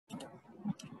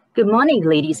Good morning,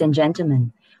 ladies and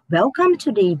gentlemen. Welcome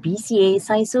to the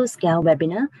BCA-SISO-SCAL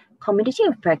webinar, Community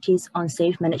of Practice on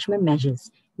Safe Management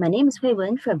Measures. My name is Hui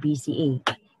Wen from BCA.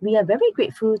 We are very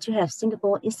grateful to have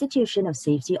Singapore Institution of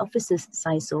Safety Officers,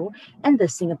 SISO, and the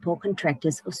Singapore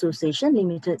Contractors Association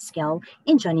Limited, SCAL,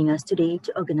 in joining us today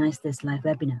to organize this live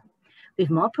webinar. With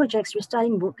more projects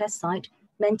restarting work at site,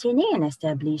 maintaining an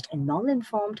established and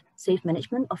well-informed safe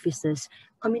management officers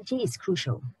community is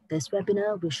crucial. This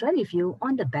webinar will share with you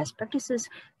on the best practices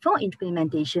for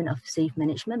implementation of safe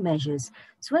management measures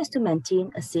so as to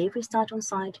maintain a safe restart on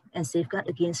site and safeguard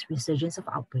against resurgence of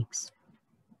outbreaks.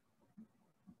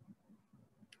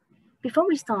 Before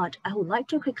we start, I would like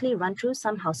to quickly run through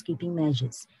some housekeeping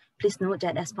measures. Please note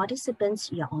that as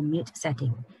participants, you are on mute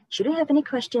setting. Should you have any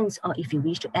questions or if you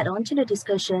wish to add on to the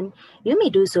discussion, you may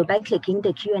do so by clicking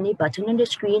the Q&A button on the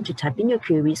screen to type in your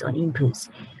queries or inputs.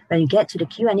 When you get to the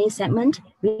Q&A segment,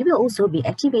 we will also be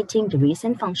activating the raise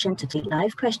hand function to take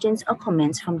live questions or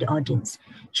comments from the audience.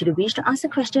 Should you wish to ask a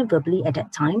question verbally at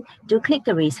that time, do click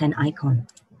the raise hand icon.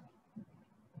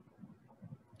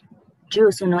 Do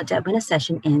also note that when the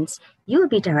session ends, you will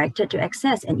be directed to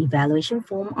access an evaluation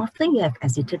form after you have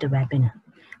exited the webinar.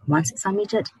 Once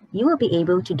submitted, you will be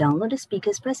able to download the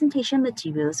speaker's presentation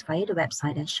materials via the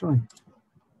website as shown.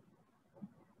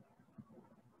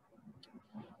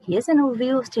 Here's an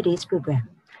overview of today's program.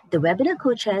 The webinar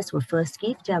co-chairs will first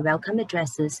give their welcome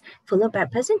addresses, followed by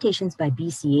presentations by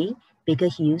BCA, Baker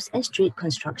Hughes, and Street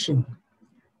Construction.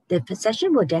 The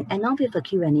session will then end off with a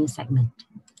Q&A segment.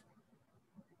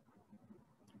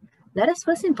 Let us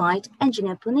first invite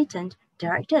Engineer Punitan,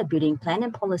 Director of Building Plan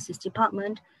and Policies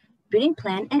Department, Building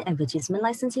Plan and Advertisement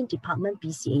Licensing Department,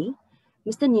 BCA,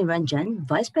 Mr. Niranjan,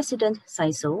 Vice President,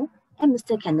 SISO, and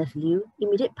Mr. Kenneth Liu,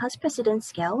 Immediate Past President,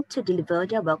 SCAL, to deliver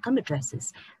their welcome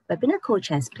addresses. Webinar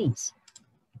co-chairs, please.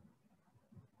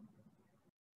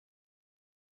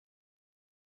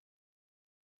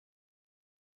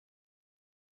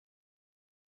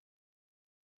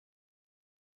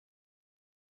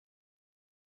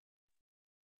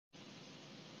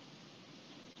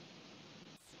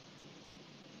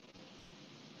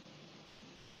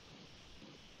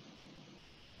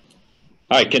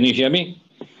 Hi, can you hear me?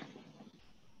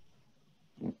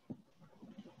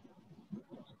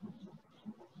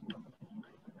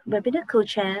 Webinar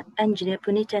co-chair, Engineer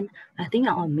Punitan, I think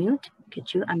you're on mute.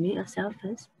 Could you unmute yourself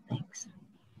first? Thanks.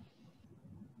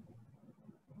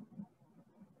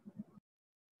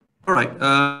 All right.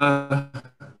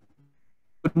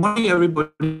 Good morning,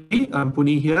 everybody. I'm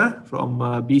Puni here from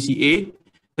BCA.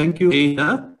 Thank you,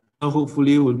 Ada.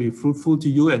 Hopefully, it will be fruitful to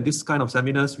you. And this kind of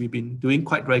seminars we've been doing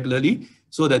quite regularly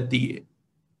so that the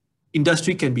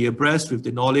industry can be abreast with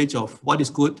the knowledge of what is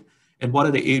good and what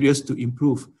are the areas to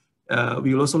improve.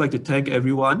 We would also like to thank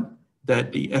everyone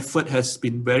that the effort has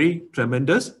been very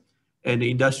tremendous and the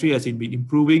industry has been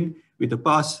improving. With the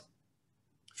past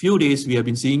few days, we have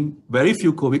been seeing very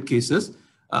few COVID cases,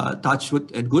 touch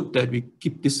wood, and good that we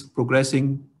keep this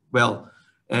progressing well.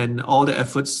 And all the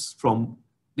efforts from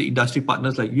the industry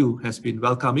partners like you has been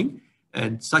welcoming.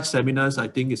 And such seminars, I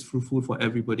think, is fruitful for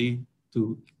everybody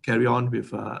to carry on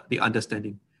with the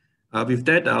understanding. With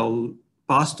that, I'll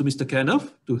pass to Mr.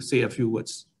 Kenneth to say a few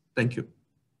words. Thank you.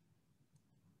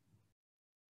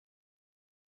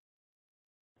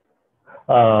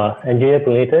 Engineer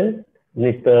Punitan,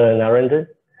 Mr. Naranjan,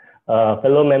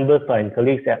 fellow members and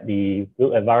colleagues at the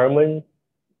Built Environment,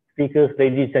 speakers,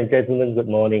 ladies and gentlemen, good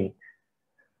morning.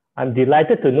 I'm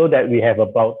delighted to know that we have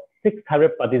about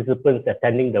 600 participants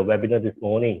attending the webinar this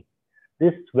morning.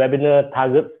 This webinar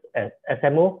targets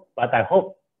SMO, but I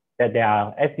hope that there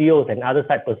are SDOs and other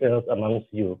site personnel amongst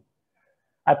you.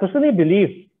 I personally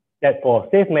believe that for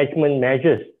safe management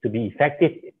measures to be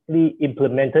effectively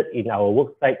implemented in our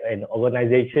worksite and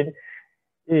organization,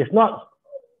 it is not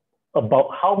about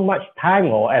how much time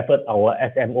or effort our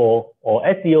SMO or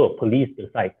SDO police the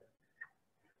site.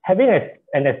 Having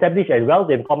an established and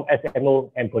well-informed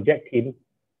SMO and project team,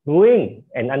 knowing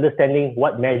and understanding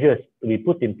what measures to be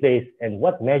put in place and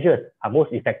what measures are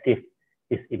most effective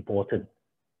is important.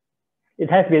 It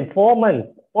has been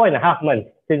 4.5 months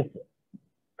since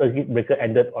circuit breaker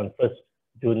ended on 1st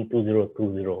June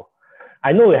 2020.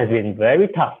 I know it has been very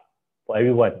tough for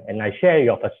everyone, and I share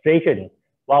your frustration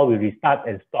while we restart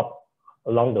and stop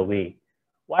along the way.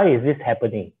 Why is this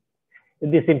happening?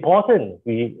 It is important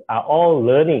we are all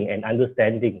learning and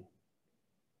understanding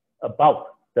about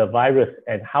the virus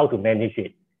and how to manage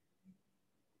it.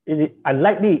 It is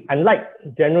unlike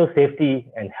general safety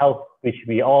and health, which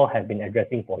we all have been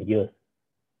addressing for years.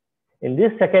 In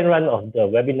this second run of the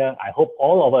webinar, I hope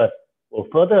all of us will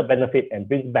further benefit and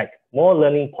bring back more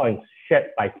learning points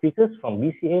shared by speakers from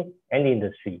BCA and the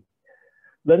industry.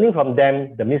 Learning from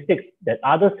them the mistakes that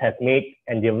others have made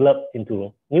and developed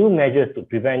into new measures to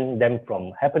prevent them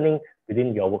from happening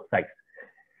within your work sites.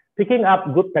 Picking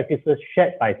up good practices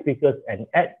shared by speakers and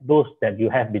add those that you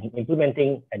have been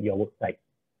implementing at your work site.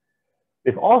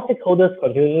 With all stakeholders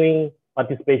continuing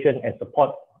participation and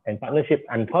support and partnership,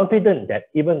 I'm confident that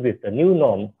even with the new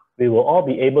norm, we will all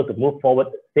be able to move forward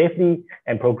safely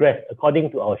and progress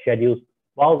according to our schedules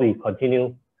while we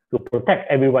continue to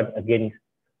protect everyone against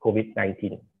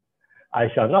COVID-19. I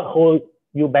shall not hold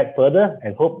you back further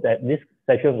and hope that this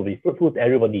session will be fruitful to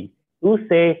everybody. Do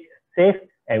stay safe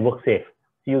and work safe.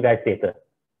 See you guys later.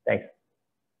 Thanks.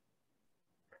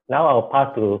 Now I'll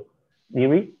pass to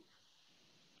Niri.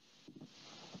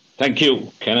 Thank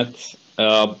you, Kenneth.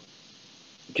 Can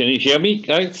you hear me,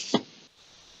 guys?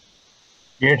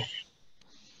 Yes.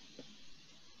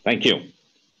 Thank you.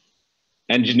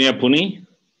 Engineer Puni,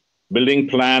 Building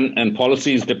Plan and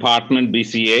Policies Department,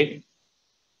 BCA.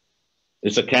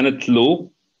 Mr. Kenneth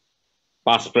Lu,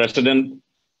 Past President,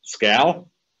 SCAL.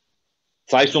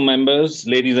 SISO members,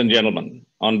 ladies and gentlemen,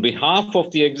 on behalf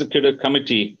of the Executive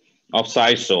Committee of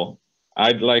SISO,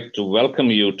 I'd like to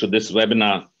welcome you to this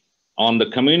webinar on the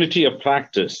Community of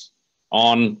Practice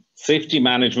on Safety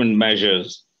Management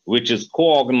Measures, which is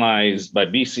co-organized by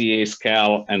BCA,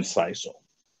 SCAL, and SISO.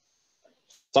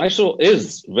 SISO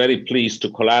is very pleased to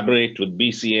collaborate with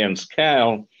BCA and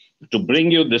SCAL to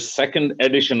bring you this second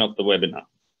edition of the webinar.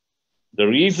 The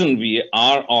reason we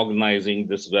are organizing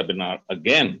this webinar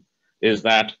again is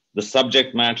that the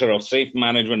subject matter of safe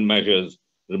management measures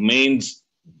remains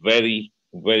very,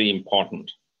 very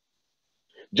important.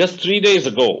 Just 3 days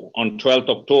ago, on 12th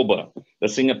October, the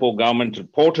Singapore government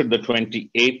reported the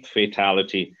 28th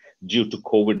fatality due to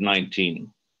COVID-19.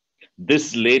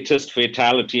 This latest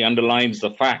fatality underlines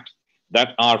the fact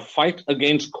that our fight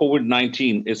against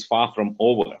COVID-19 is far from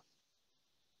over.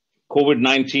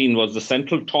 COVID-19 was the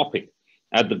central topic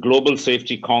at the Global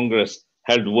Safety Congress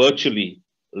held virtually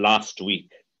last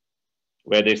week,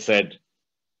 where they said,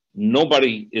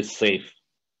 nobody is safe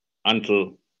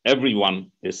until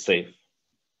everyone is safe.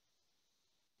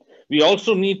 We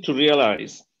also need to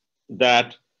realize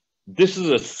that this is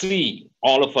a sea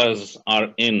all of us are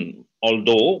in,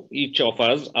 although each of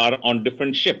us are on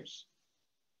different ships.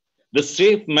 The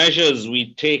safe measures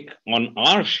we take on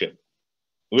our ship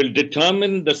will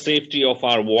determine the safety of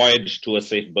our voyage to a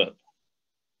safe berth.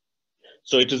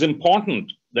 So it is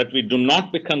important that we do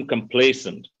not become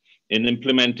complacent in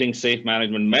implementing safe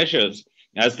management measures,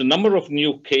 as the number of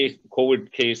new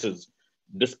COVID cases,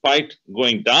 despite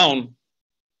going down,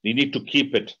 we need to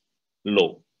keep it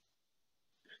low.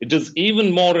 It is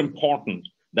even more important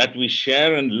that we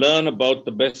share and learn about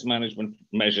the best management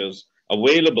measures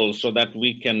available so that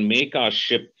we can make our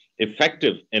ship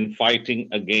effective in fighting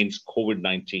against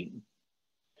COVID-19.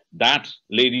 That,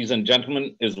 ladies and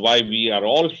gentlemen, is why we are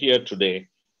all here today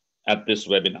at this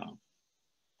webinar.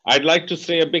 I'd like to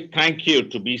say a big thank you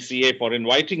to BCA for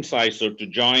inviting SISO to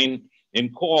join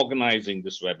in co-organizing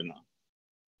this webinar.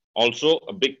 Also,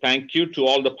 a big thank you to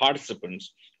all the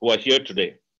participants who are here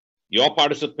today. Your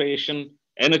participation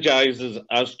energizes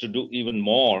us to do even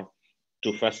more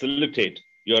to facilitate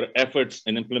your efforts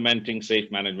in implementing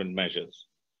safe management measures.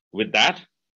 With that,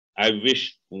 I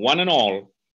wish one and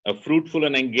all a fruitful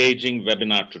and engaging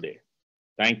webinar today.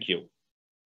 Thank you.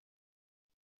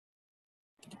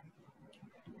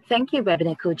 Thank you,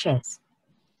 webinar co-chairs.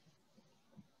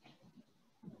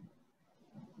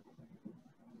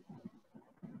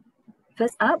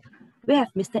 First up, we have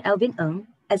Mr. Alvin Ng,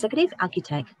 Executive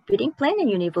Architect, Building Plan and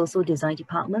Universal Design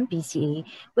Department, BCA,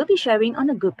 will be sharing on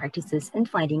the good practices and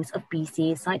findings of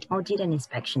BCA site audit and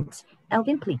inspections.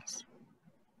 Alvin, please.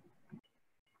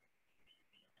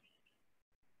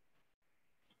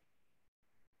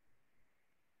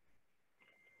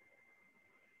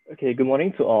 Okay, good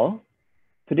morning to all.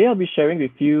 Today I'll be sharing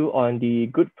with you on the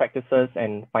good practices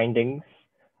and findings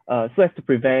so as to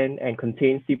prevent and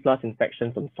contain C+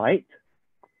 infections on site.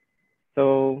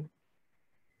 So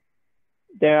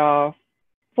there are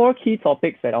 4 key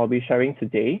topics that I'll be sharing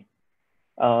today.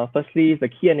 Firstly, the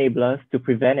key enablers to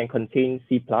prevent and contain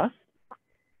C+.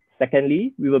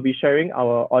 Secondly, we will be sharing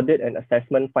our audit and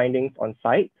assessment findings on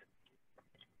site.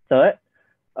 Third,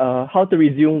 how to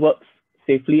resume works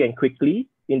safely and quickly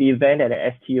in the event that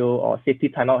an STO or safety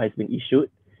timeout has been issued.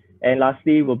 And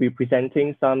lastly, we'll be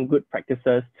presenting some good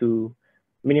practices to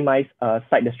minimize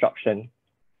site disruption.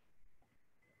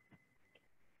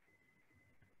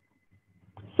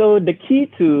 So the key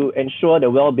to ensure the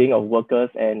well-being of workers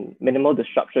and minimal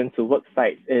disruption to work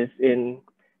sites is in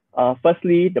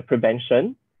Firstly, the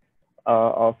prevention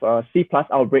of C+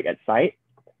 outbreak at site.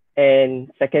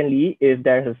 And secondly, if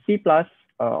there's a C+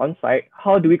 on site,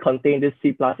 how do we contain this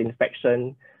C+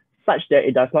 infection such that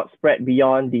it does not spread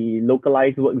beyond the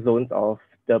localized work zones of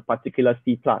the particular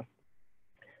C+?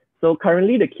 So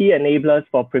currently, the key enablers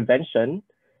for prevention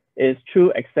is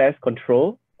through access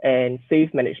control and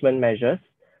safe management measures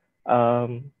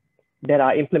that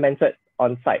are implemented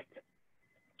on site.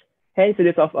 Hence, it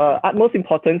is of utmost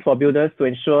importance for builders to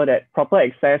ensure that proper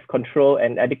access control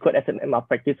and adequate SMM are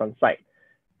practiced on site.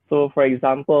 So for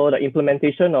example, the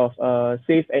implementation of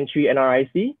safe entry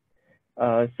NRIC,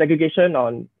 segregation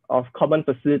of common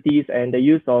facilities, and the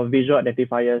use of visual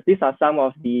identifiers. These are some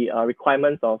of the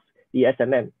requirements of the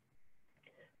SMM.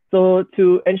 So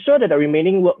to ensure that the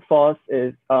remaining workforce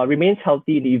remains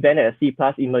healthy in the event that a C+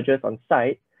 emerges on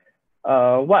site,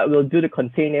 what we'll do to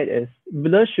contain it is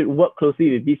builders should work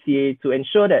closely with BCA to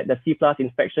ensure that the C+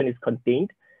 infection is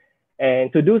contained.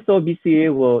 And to do so,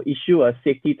 BCA will issue a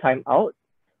safety timeout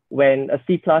when a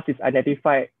C+ is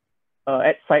identified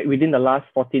at site within the last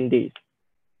 14 days.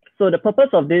 So the purpose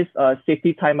of this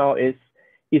safety timeout is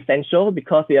essential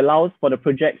because it allows for the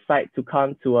project site to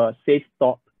come to a safe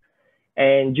stop.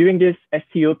 And during this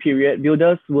STO period,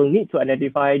 builders will need to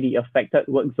identify the affected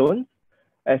work zones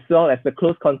as well as the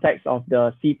close contacts of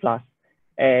the C+,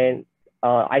 and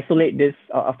isolate this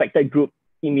affected group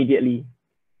immediately.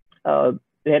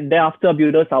 Thereafter,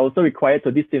 builders are also required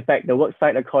to disinfect the work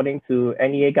site according to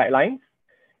NEA guidelines.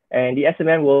 And the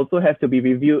SMM will also have to be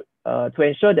reviewed to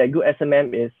ensure that good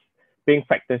SMM is being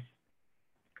practiced.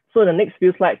 So in the next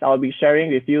few slides, I'll be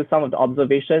sharing with you some of the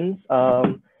observations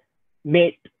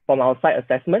made from our site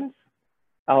assessments,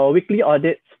 our weekly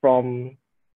audits from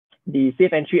the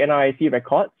Safe Entry NRIC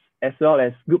records, as well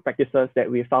as good practices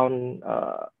that we found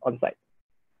on site.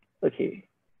 Okay.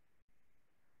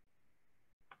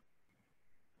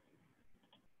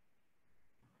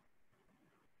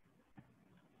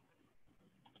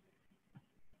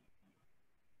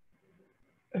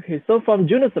 Okay, so from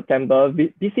June to September,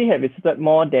 BC had visited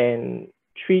more than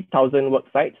 3,000 work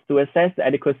sites to assess the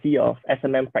adequacy of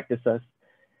SMM practices.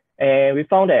 And we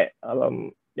found that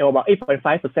about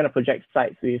 8.5% of project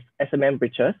sites with SMM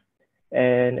breaches.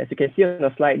 And as you can see on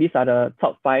the slide, these are the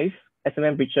top 5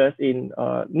 SMM breaches in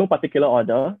no particular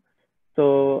order.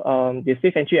 So the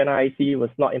Safe Entry NRIC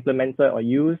was not implemented or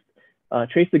used.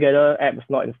 Trace Together app was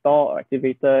not installed or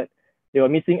activated. They were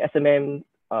missing SMM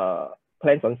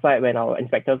plans on site when our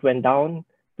inspectors went down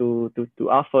to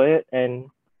ask for it. And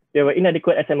there were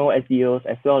inadequate SMO SDOs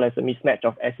as well as a mismatch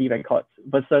of SE records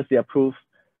versus the approved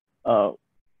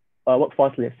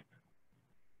workforce list.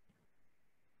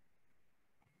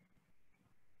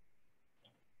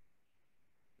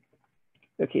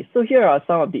 Okay, so here are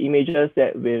some of the images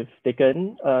that we've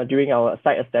taken during our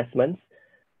site assessments.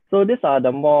 So these are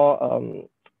the more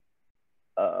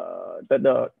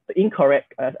the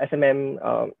incorrect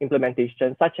SMM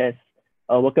implementation, such as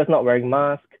workers not wearing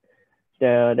masks.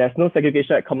 There's no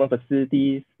segregation at common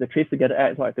facilities. The Trace Together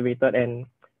app is not activated, and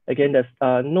again,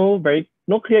 there's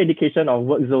no clear indication of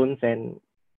work zones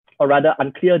or rather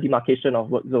unclear demarcation of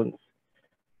work zones.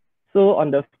 So on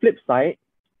the flip side,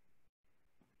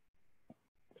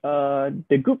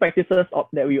 the good practices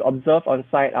that we observe on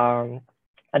site are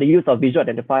the use of visual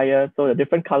identifiers, so the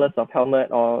different colors of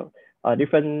helmet or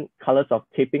different colors of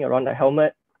taping around the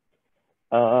helmet.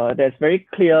 There's very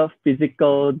clear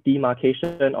physical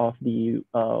demarcation of the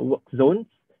work zones.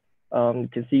 You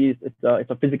can see it's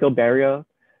a physical barrier.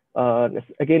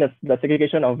 Again, the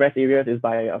segregation of rest areas is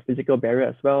by a physical barrier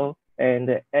as well. And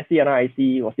the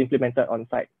SENRIC was implemented on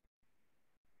site.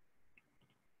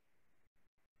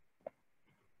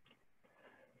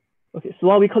 Okay, so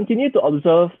while we continue to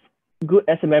observe good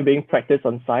SMM being practiced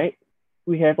on site,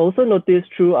 we have also noticed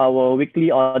through our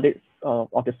weekly audits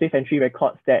of the Safe Entry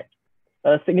records that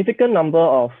a significant number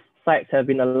of sites have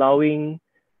been allowing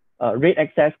rate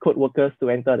access code workers to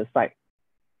enter the site.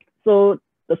 So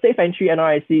the Safe Entry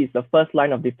NRIC is the first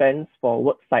line of defense for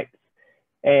work sites.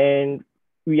 And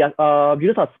builders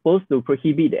are supposed to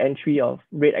prohibit the entry of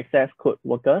rate access code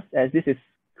workers, as this is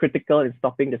critical in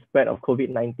stopping the spread of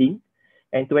COVID-19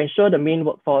 and to ensure the main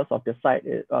workforce of the site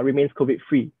remains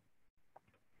COVID-free.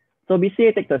 So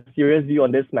BCA takes a serious view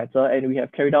on this matter, and we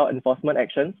have carried out enforcement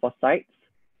actions for sites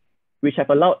which have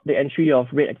allowed the entry of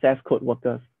rate access code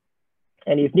workers.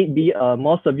 And if need be,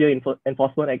 more severe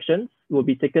enforcement actions will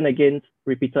be taken against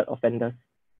repeated offenders.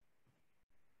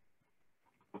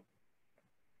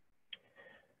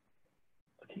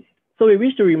 Okay. So we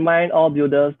wish to remind all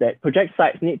builders that project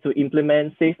sites need to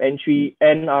implement Safe Entry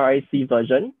NRIC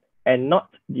version and not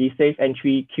the Safe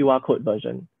Entry QR code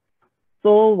version.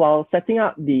 So while setting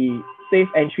up the safe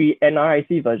entry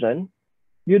NRIC version,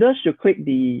 builders should click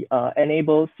the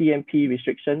enable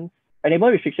restrictions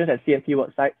at CMP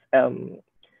work sites.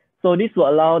 So this will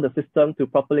allow the system to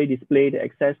properly display the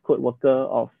access code worker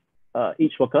of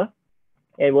each worker,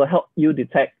 and will help you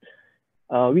detect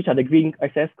which are the green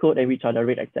access code and which are the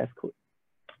red access code.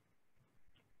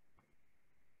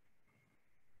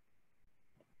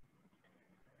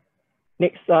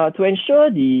 Next, to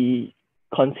ensure the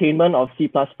containment of C+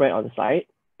 spread on site,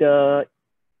 the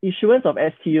issuance of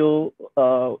STO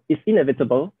is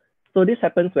inevitable. So this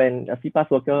happens when a C+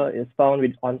 worker is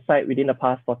found on site within the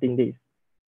past 14 days.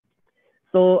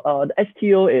 So the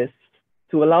STO is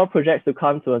to allow projects to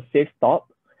come to a safe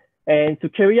stop and to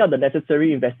carry out the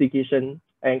necessary investigation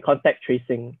and contact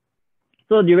tracing.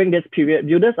 So during this period,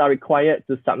 builders are required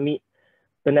to submit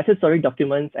the necessary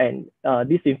documents and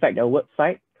disinfect their work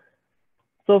site.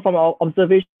 So from our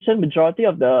observation, majority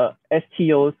of the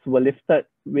STOs were lifted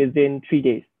within 3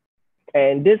 days.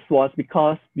 And this was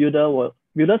because builders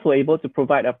were able to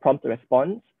provide a prompt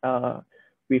response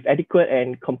with adequate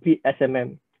and complete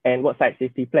SMM and worksite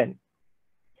safety plan.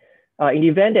 In the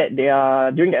event that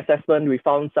during the assessment, we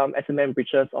found some SMM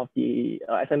breaches of the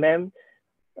SMM,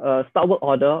 start work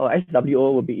order or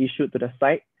SWO will be issued to the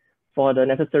site for the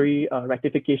necessary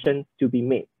rectifications to be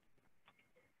made.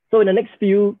 So in the next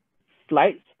few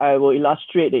slides, I will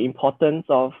illustrate the importance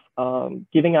of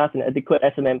giving us an adequate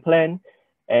SMM plan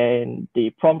and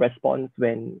the prompt response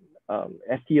when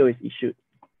STO is issued.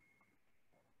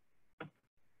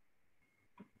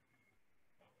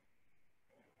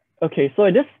 Okay, so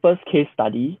in this first case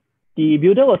study, the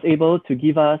builder was able to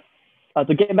give us,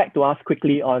 to get back to us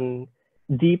quickly on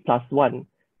D+1,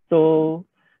 so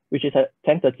which is at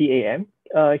 10:30 a.m.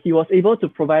 He was able to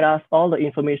provide us all the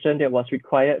information that was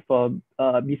required for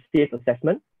BCA's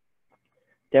assessment.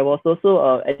 There was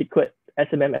also adequate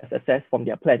SMM SSS from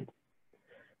their plan.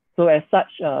 So as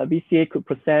such, BCA could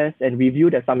process and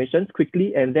review their submissions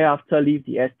quickly and thereafter leave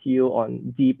the STO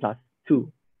on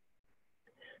D+2.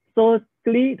 So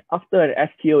after an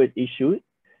STO is issued,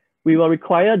 we will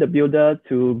require the builder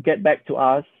to get back to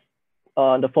us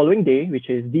on the following day, which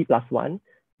is D+1,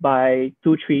 by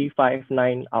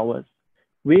 2359 hours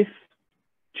with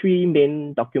 3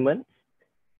 main documents.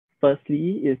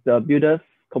 Firstly is the builder's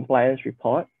compliance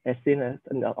report, as seen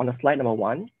on the slide number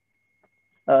 1.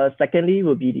 Secondly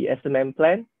will be the SMM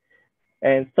plan.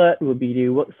 And third will be the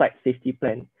worksite safety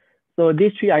plan. So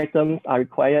these 3 items are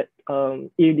required in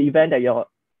the event that your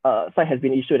site has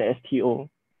been issued an STO.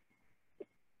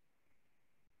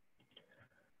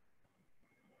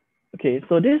 Okay,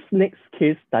 so this next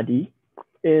case study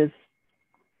is,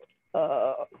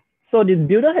 so this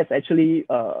builder has actually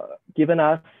given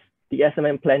us the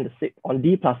SMM plan on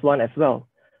D+1 as well.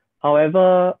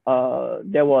 However,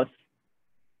 there was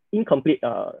incomplete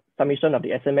submission of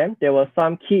the SMM. There was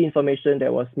some key information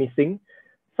that was missing,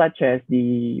 such as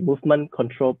the movement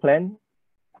control plan,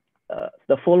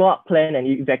 the follow-up plan and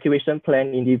evacuation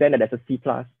plan in the event that there's a C+.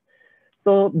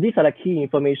 So these are the key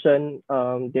information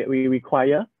that we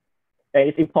require, and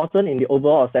it's important in the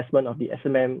overall assessment of the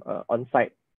SMM on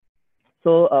site.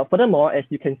 So furthermore, as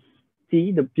you can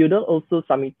see, the builder also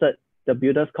submitted the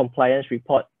builder's compliance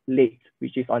report late,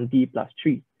 which is on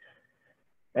D+3.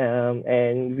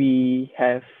 And we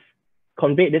have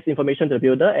conveyed this information to the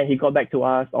builder and he got back to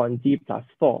us on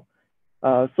D+4.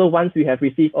 So once we have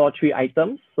received all 3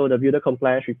 items, so the builder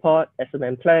compliance report,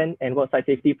 SMM plan, and worksite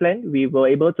safety plan, we were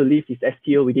able to leave his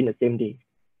STO within the same day.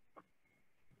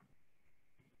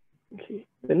 Okay,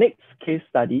 the next case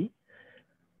study.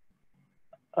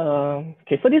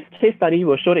 Okay, so this case study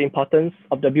will show the importance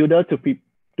of the builder to be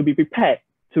prepared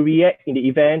to react in the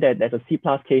event that there's a C+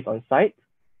 case on site.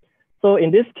 So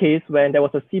in this case, when there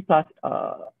was a C+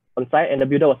 on site and the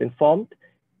builder was informed,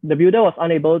 the builder was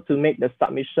unable to make the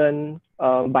submission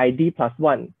by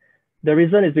D+1. The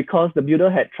reason is because the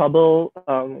builder had trouble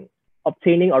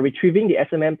obtaining or retrieving the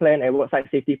SMM plan and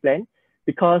worksite safety plan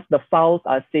because the files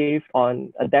are saved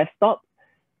on a desktop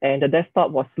and the desktop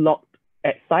was locked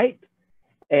at site.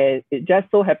 And it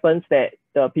just so happens that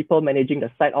the people managing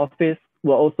the site office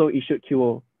were also issued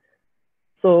QO.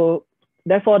 So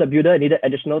therefore, the builder needed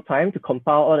additional time to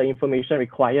compile all the information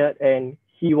required, and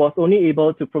he was only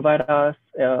able to provide us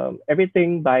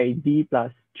everything by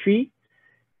D+3,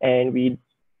 and we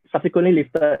subsequently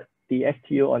lifted the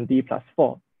STO on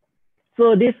D+4.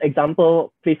 So this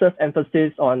example places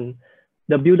emphasis on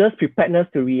the builder's preparedness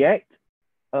to react,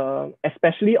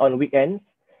 especially on weekends,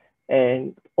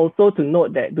 and also to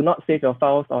note that do not save your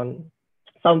files on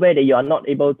somewhere that you are not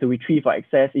able to retrieve or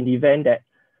access in the event that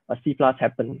a C+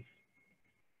 happens.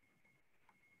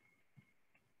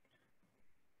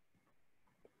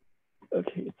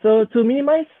 So to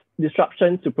minimize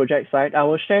disruption to project site, I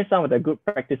will share some of the good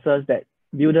practices that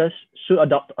builders should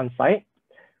adopt on site.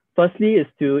 Firstly is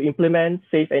to implement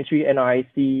safe entry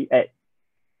NRIC at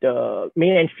the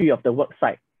main entry of the work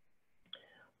site.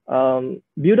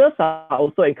 Builders are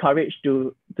also encouraged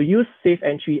to use safe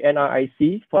entry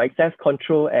NRIC for access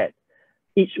control at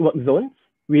each work zone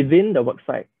within the work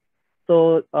site.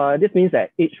 So this means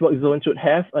that each work zone should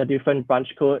have a different branch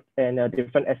code and a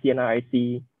different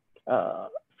SCNRIC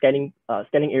scanning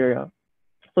area.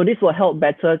 So this will help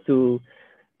better to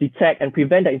detect and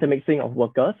prevent the intermixing of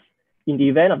workers. In the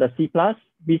event of the C+,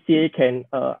 BCA can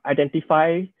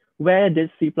identify where this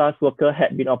C+ worker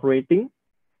had been operating,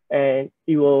 and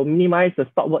it will minimize the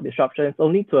stop work disruptions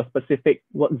only to a specific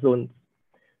work zone.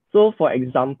 So for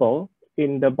example,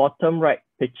 in the bottom right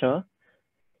picture,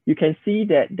 you can see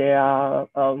that there are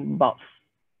about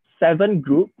 7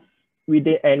 groups,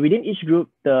 and within each group,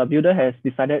 the builder has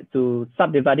decided to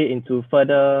subdivide it into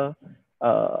further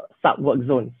sub-work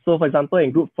zones. So for example,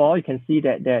 in group 4, you can see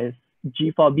that there's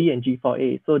G4B and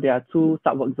G4A. So there are 2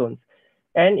 sub-work zones.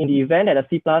 And in the event that a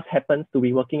C+ happens to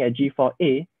be working at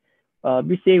G4A,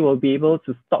 BCA will be able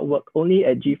to stop work only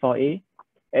at G4A,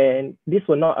 and this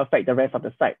will not affect the rest of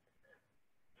the site.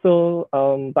 So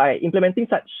by implementing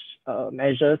such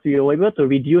measures, we will be able to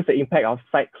reduce the impact of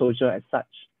site closure as such.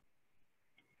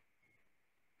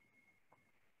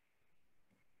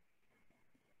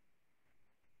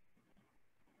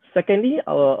 Secondly,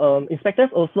 our inspectors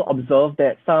also observed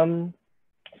that some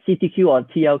CTQ or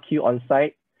TLQ on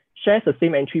site shares the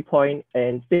same entry point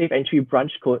and safe entry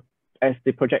branch code as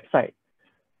the project site.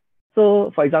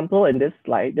 So for example, in this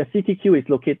slide, the CTQ is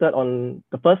located on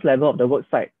the first level of the work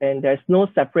site, and there's no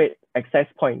separate access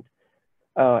point.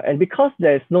 And because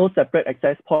there's no separate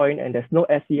access point and there's no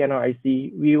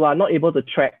SCNRIC, we are not able to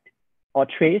track or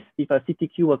trace if a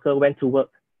CTQ worker went to work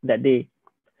that day.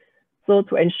 So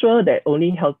to ensure that only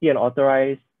healthy and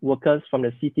authorized workers from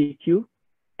the CTQ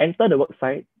enter the work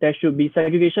site, there should be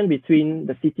segregation between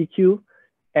the CTQ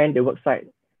and the work site.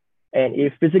 And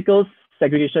if physical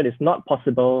segregation is not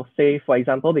possible, say for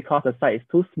example, because the site is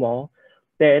too small,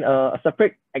 then a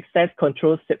separate access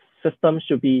control system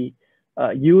should be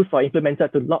used or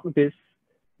implemented to lock this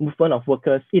movement of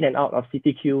workers in and out of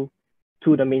CTQ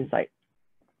to the main site.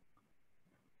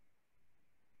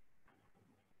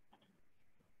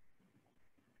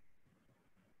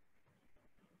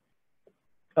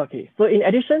 Okay, so in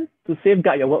addition to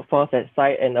safeguard your workforce at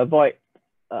site and avoid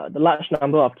the large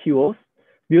number of QOs,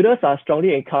 builders are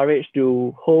strongly encouraged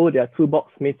to hold their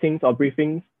toolbox meetings or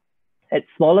briefings at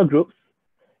smaller groups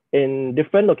in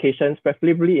different locations,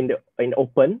 preferably in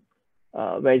open,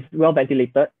 where it's well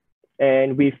ventilated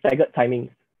and with staggered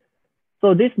timings.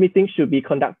 So this meeting should be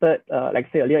conducted, like I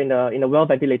said earlier, in a well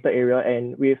ventilated area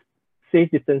and with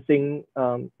safe distancing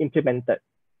implemented.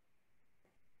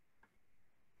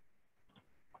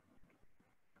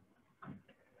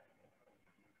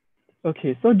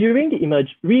 Okay, so during the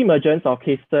re-emergence of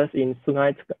cases in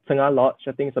Sungai Tengah Lodge,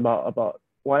 I think it's about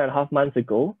 1.5 months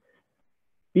ago,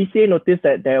 BCA noticed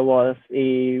that there was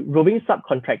a roving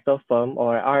subcontractor firm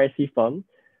or RSC firm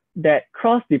that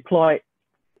cross-deployed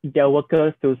their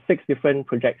workers to 6 different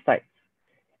project sites.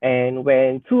 And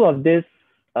when 2 of these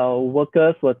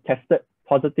workers were tested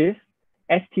positive,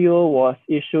 STO was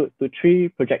issued to 3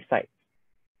 project sites.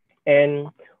 And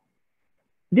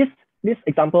this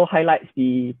example highlights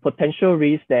the potential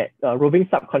risk that roving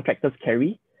subcontractors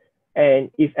carry. And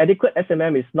if adequate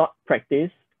SMM is not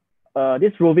practiced,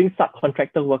 these roving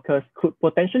subcontractor workers could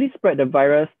potentially spread the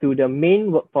virus to the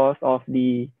main workforce of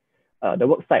the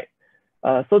work site.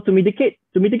 So to mitigate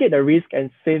the risk and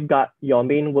safeguard your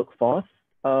main workforce,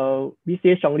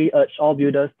 BCA strongly urge all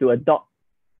builders to adopt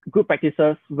good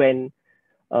practices when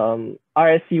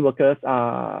RSC workers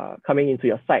are coming into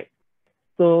your site.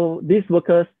 So these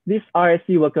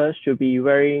RSC workers should be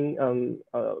wearing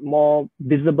more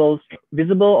visible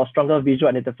or stronger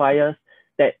visual identifiers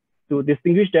that to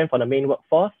distinguish them from the main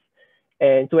workforce,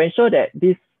 and to ensure that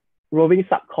these roving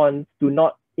subcons do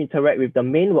not interact with the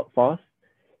main workforce.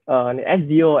 An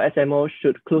SDO or SMO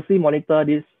should closely monitor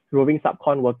these roving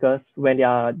subcon workers when they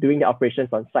are doing their operations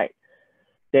on site.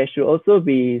 There should also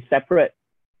be separate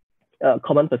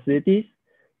common facilities,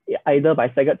 either by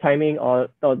staggered timing or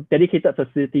dedicated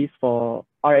facilities for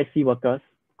RSC workers.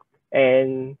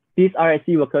 And these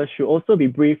RSC workers should also be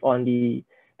briefed on the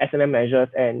SMM measures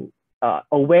and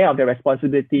aware of their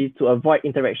responsibility to avoid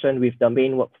interaction with the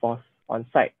main workforce on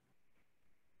site.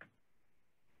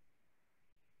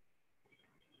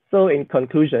 So in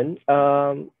conclusion,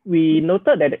 we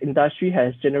noted that the industry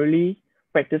has generally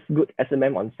practiced good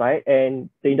SMM on site, and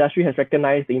the industry has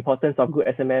recognized the importance of good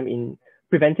SMM in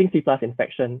preventing C+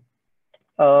 infection.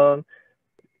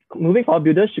 Moving forward,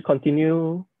 builders should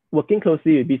continue working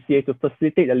closely with BCA to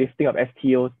facilitate the lifting of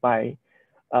STOs by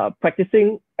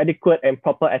practicing adequate and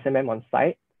proper SMM on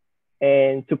site,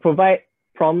 and to provide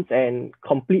prompts and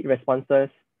complete responses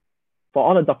for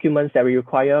all the documents that we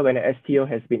require when an STO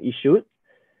has been issued.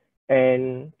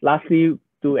 And lastly,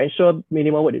 to ensure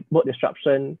minimal work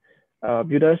disruption,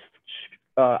 builders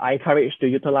are encouraged to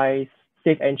utilize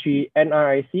safe entry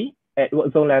NRIC at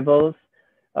work zone levels.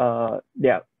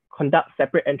 They conduct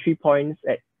separate entry points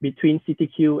between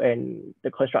CTQ and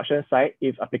the construction site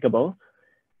if applicable,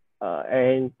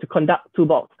 and to conduct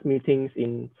toolbox meetings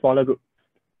in smaller groups.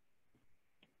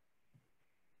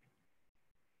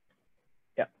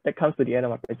 Yeah, that comes to the end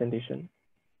of my presentation.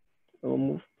 We'll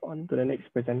move on to the next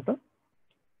presenter.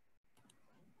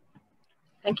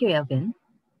 Thank you, Elvin.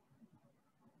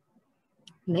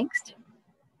 Next,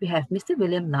 we have Mr.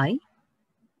 William Lai,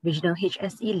 Regional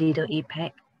HSE Leader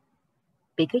APAC.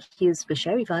 Baker Hughes will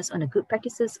share with us on the good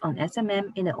practices on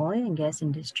SMM in the oil and gas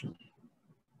industry.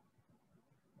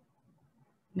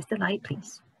 Mr. Lai,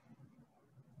 please.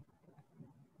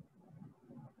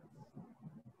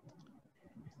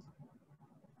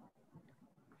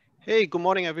 Hey, good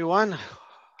morning, everyone.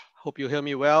 Hope you hear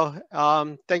me well.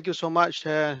 Thank you so much.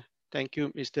 Thank you,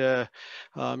 Mr.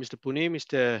 Pune,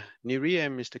 Mr. Niri,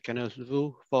 and Mr. Kenneth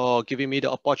Vu for giving me the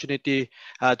opportunity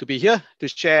to be here to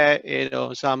share,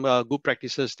 some good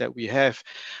practices that we have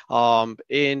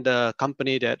in the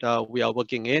company that we are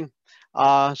working in.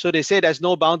 So they say there's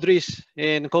no boundaries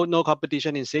and no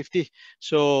competition in safety.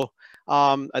 So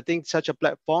I think such a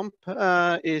platform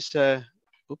is,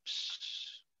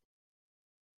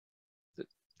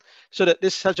 so that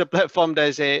this such a platform,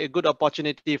 there's a good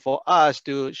opportunity for us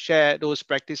to share those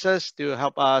practices to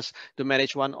help us to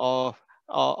manage one of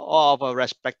our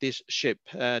respective ship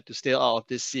to stay out of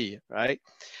the sea, right?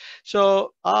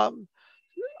 So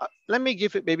let me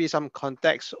give it maybe some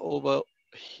context over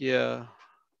here.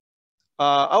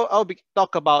 I'll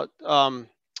talk about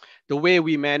the way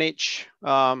we manage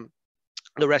the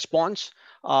response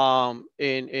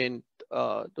in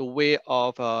the way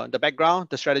of the background,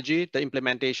 the strategy, the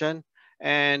implementation,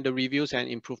 and the reviews and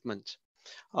improvements.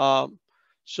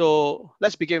 So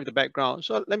let's begin with the background.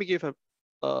 So let me give an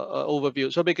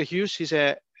overview. So Baker Hughes is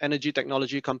an energy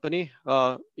technology company.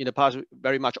 In the past,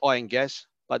 very much oil and gas,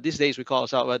 but these days we call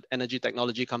ourselves an energy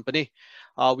technology company.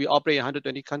 We operate in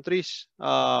 120 countries.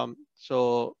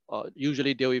 So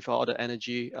usually deal with all the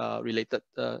energy related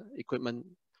equipment.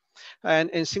 And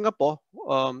in Singapore,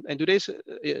 and today's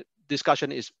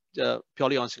discussion is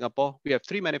purely on Singapore. We have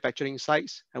 3 manufacturing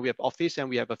sites, and we have office, and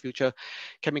we have a future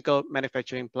chemical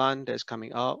manufacturing plant that's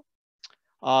coming out.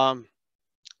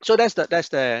 So that's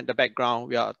the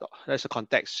background. That's the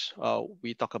context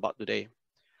we talk about today.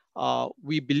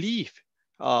 We believe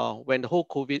when the whole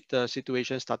COVID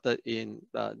situation started in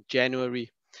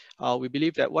January, we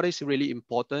believe that what is really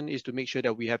important is to make sure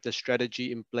that we have the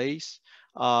strategy in place.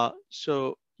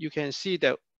 So you can see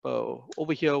that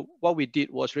over here, what we did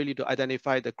was really to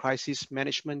identify the crisis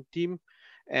management team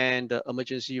and the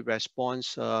emergency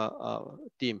response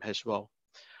team as well.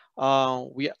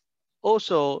 We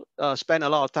also spend a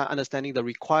lot of time understanding the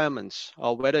requirements,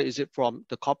 whether is it from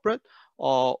the corporate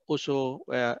or also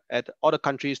at other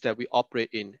countries that we operate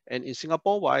in. And in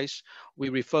Singapore-wise, we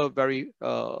refer very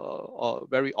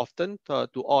often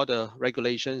to all the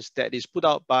regulations that is put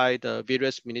out by the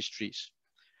various ministries.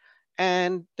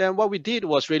 And then what we did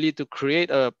was really to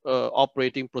create a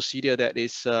operating procedure that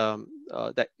is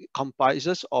that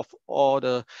comprises of all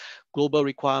the global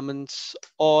requirements,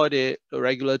 all the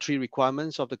regulatory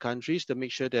requirements of the countries to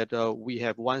make sure that we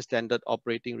have one standard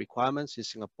operating requirements in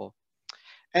Singapore.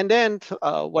 And then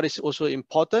what is also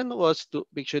important was to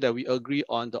make sure that we agree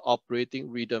on the operating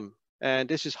rhythm. And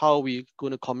this is how we're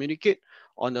going to communicate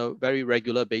on a very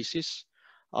regular basis.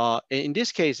 In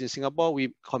this case, in Singapore,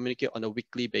 we communicate on a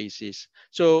weekly basis.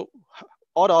 So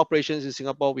all the operations in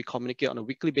Singapore, we communicate on a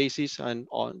weekly basis and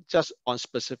just on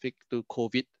specific to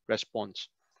COVID response.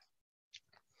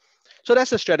 So that's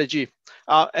the strategy.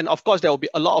 And of course, there will be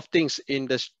a lot of things in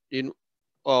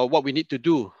what we need to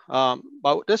do.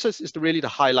 But this is really the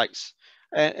highlights.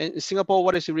 And in Singapore,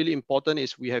 what is really important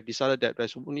is we have decided that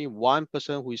there's only one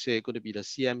person who is going to be the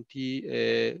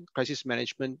CMT crisis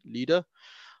management leader.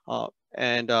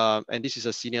 And this is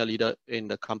a senior leader in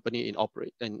the company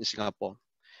in Singapore.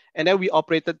 And then we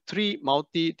operated 3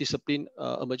 multi-discipline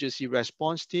emergency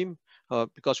response team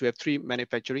because we have 3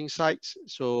 manufacturing sites.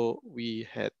 So we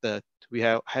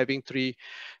have having 3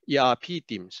 ERP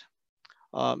teams.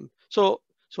 So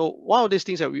one of these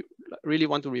things that we really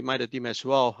want to remind the team as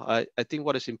well. I think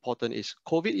what is important is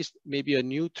COVID is maybe a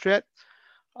new threat,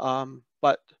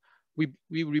 but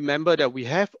we remember that we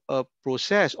have a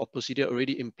process or procedure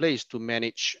already in place to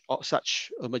manage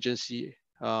such emergency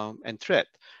and threat,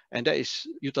 and that is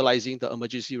utilizing the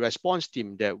emergency response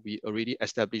team that we already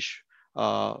established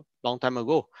long time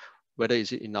ago, whether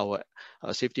it's in our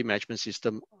safety management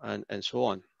system and so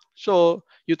on. So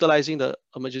utilizing the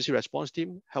emergency response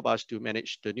team help us to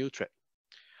manage the new threat.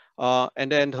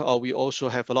 And then we also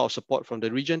have a lot of support from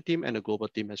the region team and the global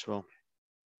team as well.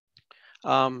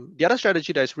 The other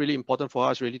strategy that is really important for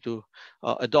us really to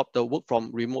adopt the work from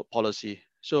remote policy.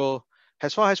 So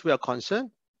as far as we are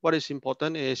concerned, what is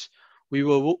important is we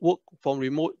will work from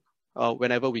remote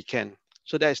whenever we can.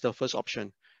 So that is the first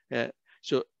option.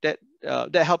 So that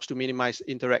helps to minimize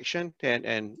interaction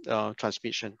and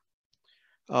transmission.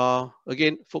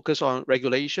 Again, focus on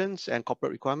regulations and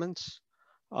corporate requirements.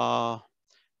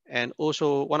 And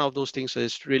also one of those things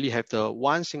is really have the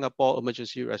one Singapore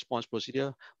emergency response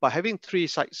procedure, but having 3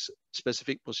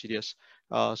 site-specific procedures.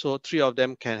 So 3 of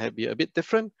them can be a bit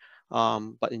different,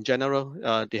 but in general,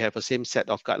 they have the same set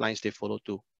of guidelines they follow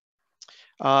too.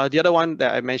 The other one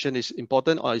that I mentioned is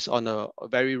important is on a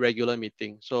very regular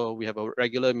meeting. So we have a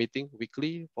regular meeting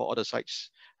weekly for all the sites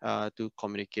to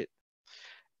communicate.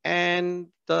 And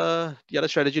the other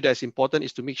strategy that's important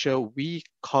is to make sure we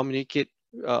communicate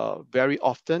very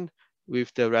often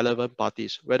with the relevant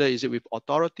parties, whether is it with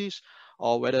authorities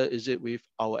or whether is it with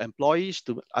our employees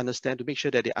to make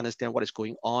sure that they understand what is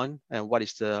going on and what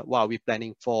are we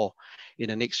planning for in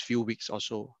the next few weeks or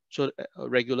so. So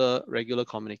regular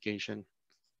communication.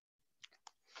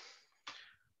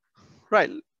 Right.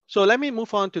 So let me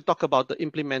move on to talk about the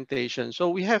implementation. So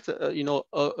we have,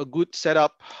 a good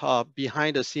setup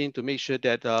behind the scene to make sure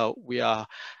that we are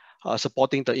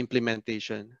supporting the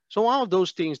implementation. So one of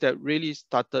those things that really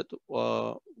started,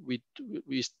 we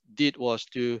did was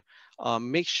to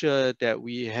make sure that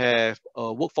we have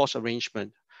a workforce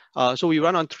arrangement. So we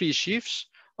run on 3 shifts,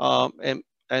 and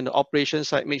the operations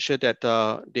side make sure that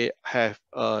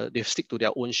they stick to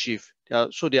their own shift.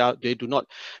 So they do not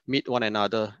meet one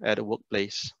another at the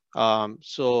workplace.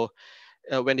 So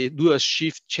when they do a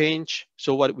shift change,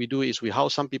 so what we do is we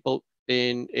house some people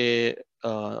in a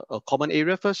common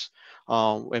area first.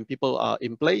 When people are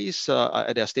in place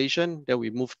at their station, then we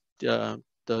move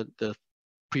the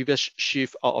previous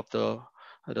shift out of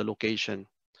the location.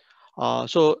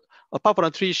 So apart from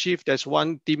the 3 shifts, there's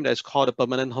one team that's called the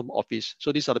permanent home office.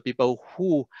 So these are the people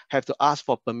who have to ask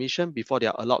for permission before they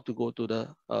are allowed to go to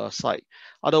the site.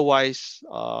 Otherwise,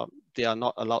 they are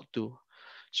not allowed to.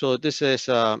 So this is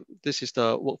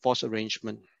the workforce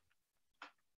arrangement.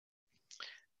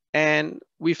 And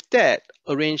with that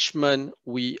arrangement,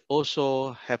 we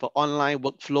also have an online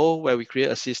workflow where we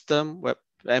create a system where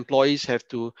employees have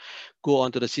to go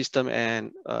onto the system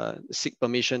and seek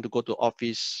permission to go to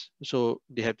office. So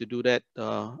they have to do that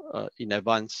in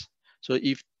advance. So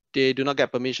if they do not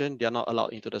get permission, they are not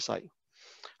allowed into the site.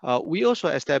 We also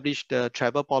established the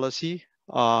travel policy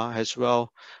as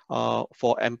well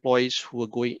for employees who are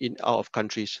going in out of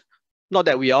countries. Not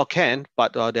that we all can,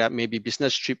 but there may be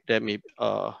business trip that may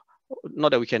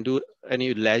not that we can do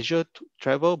any leisure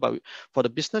travel, but for the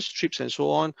business trips and so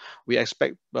on, we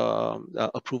expect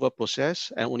approval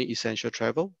process and only essential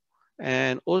travel.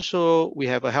 And also we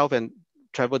have a health and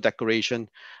travel declaration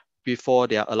before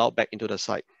they are allowed back into the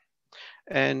site.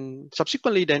 And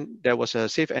subsequently, then there was a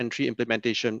safe entry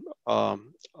implementation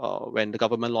when the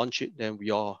government launched it. Then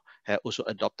we all have also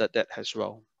adopted that as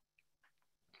well.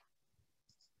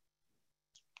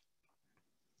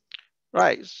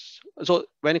 Right. So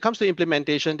when it comes to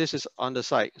implementation, this is on the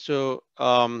site. So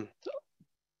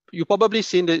you probably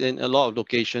seen it in a lot of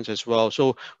locations as well.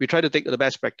 So we try to take the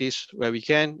best practice where we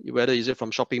can, whether is it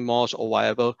from shopping malls or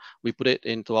whatever, we put it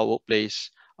into our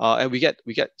workplace. And we get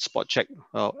spot check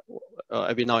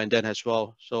every now and then as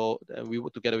well. So we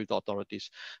work together with the authorities.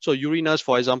 So urinals,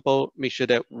 for example, make sure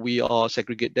that we all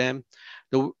segregate them.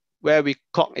 Where we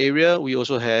clock area, we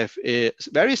also have a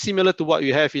very similar to what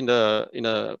you have in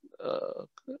a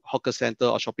hawker center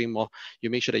or shopping mall.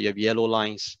 You make sure that you have yellow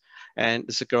lines and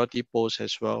the security posts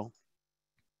as well.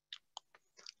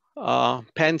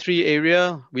 Pantry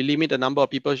area, we limit the number of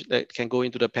people that can go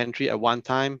into the pantry at one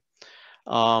time.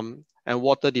 And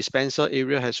water dispenser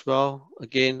area as well.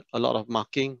 Again, a lot of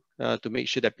marking to make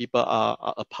sure that people are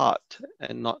apart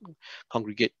and not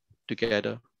congregate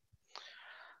together.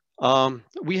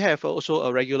 We have also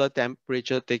a regular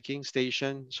temperature taking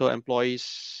station. So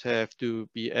employees have to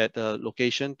be at the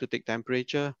location to take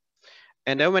temperature.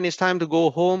 And then when it's time to go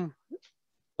home,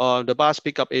 the bus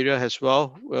pickup area as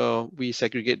well, we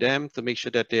segregate them to make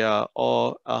sure that they are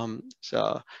all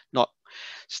not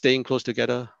staying close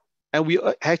together. And we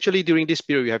actually, during this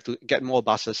period, we have to get more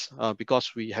buses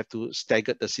because we have to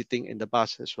stagger the seating in the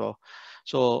bus as well.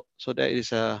 So that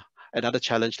is another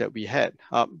challenge that we had.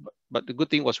 But the good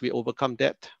thing was we overcome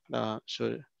that.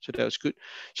 So that was good.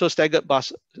 So staggered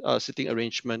bus seating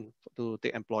arrangement to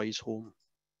take employees home.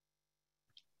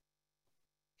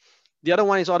 The other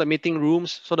one is all the meeting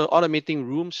rooms. So all the meeting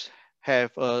rooms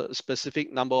have a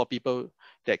specific number of people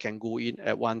that can go in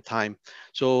at one time.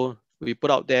 So we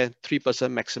put out there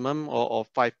 3-person maximum or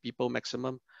 5 people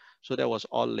maximum. So that was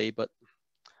all labeled,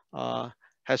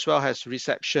 as well as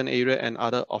reception area and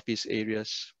other office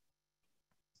areas.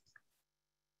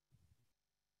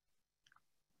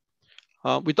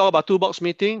 We talk about toolbox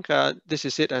meeting. This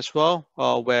is it as well,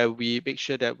 where we make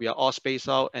sure that we are all spaced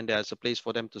out and there's a place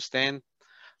for them to stand.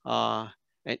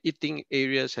 And eating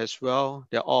areas as well,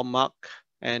 they're all marked,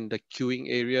 and the queuing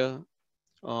area,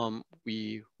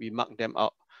 we mark them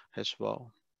out as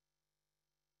well.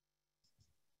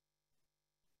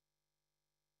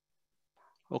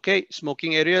 Okay,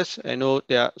 smoking areas. I know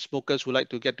there are smokers who like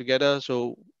to get together,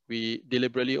 so we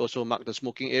deliberately also mark the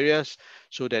smoking areas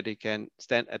so that they can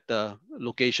stand at the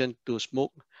location to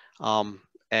smoke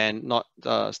and not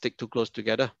stick too close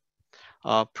together.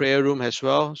 Prayer room as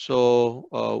well.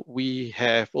 So we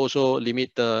have also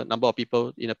limit the number of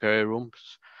people in a prayer room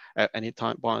at any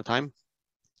point of time.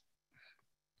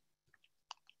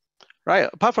 Right.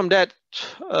 Apart from that,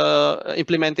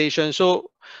 implementation. So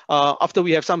after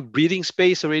we have some breathing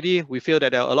space already, we feel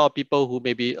that there are a lot of people who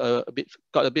maybe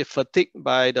got a bit fatigued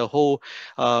by the whole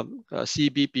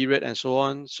CB period and so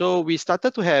on. So we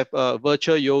started to have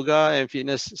virtual yoga and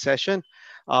fitness session.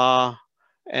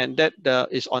 And that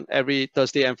is on every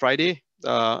Thursday and Friday.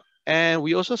 And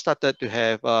we also started to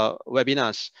have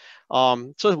webinars.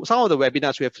 So some of the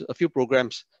webinars, we have a few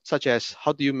programs, such as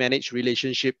how do you manage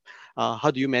relationship,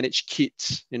 how do you manage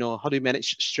kids, how do you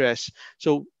manage stress.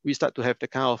 So we start to have the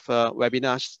kind of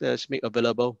webinars that's made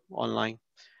available online.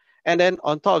 And then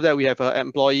on top of that, we have an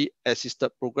employee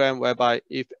assisted program whereby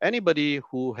if anybody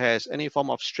who has any form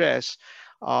of stress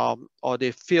or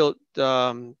they feel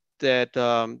that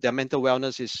their mental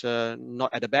wellness is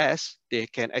not at the best, they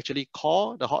can actually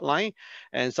call the hotline,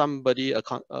 and somebody,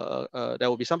 there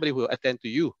will be somebody who will attend to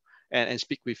you and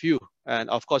speak with you. And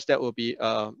of course, that will be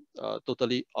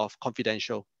totally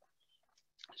confidential.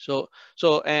 So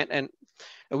and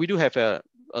we do have a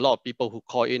lot of people who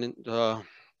call in,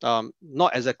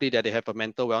 not exactly that they have a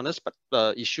mental wellness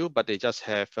issue, but they just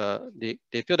have they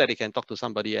feel that they can talk to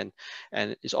somebody, and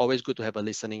it's always good to have a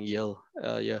listening ear.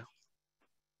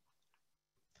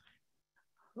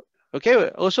 Okay,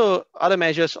 also other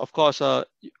measures, of course,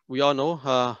 we all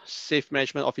know safe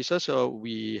management officers, so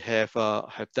we have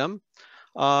them.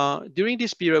 During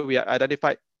this period, we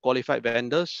identified qualified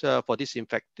vendors for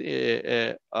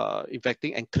infecting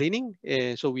and cleaning.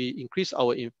 So we increase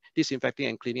our disinfecting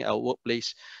and cleaning our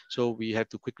workplace. So we have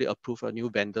to quickly approve a new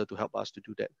vendor to help us to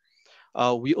do that.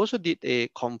 We also did a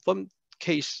confirmed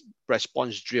case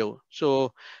response drill.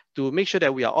 So to make sure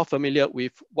that we are all familiar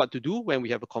with what to do when we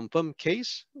have a confirmed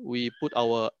case, we put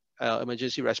our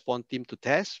emergency response team to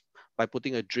test by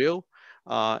putting a drill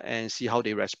and see how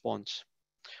they respond.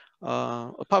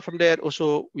 Apart from that,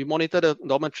 also we monitor the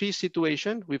dormitory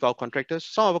situation with our contractors.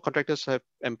 Some of our contractors have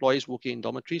employees working in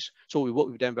dormitories, so we work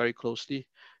with them very closely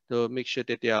to make sure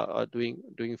that they are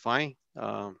doing fine.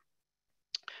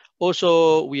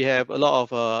 Also, we have a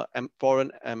lot of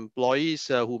foreign employees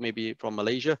who may be from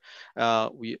Malaysia.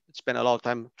 We spend a lot of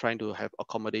time trying to have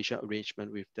accommodation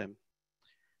arrangement with them.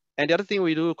 And the other thing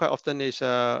we do quite often is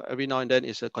every now and then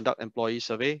is conduct employee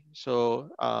survey. So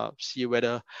see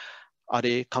whether are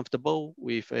they comfortable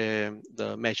with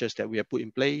the measures that we have put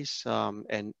in place,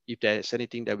 and if there's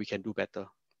anything that we can do better.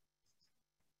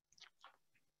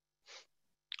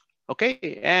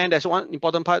 Okay, and there's one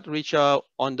important part which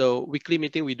on the weekly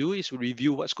meeting we do is we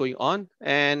review what's going on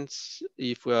and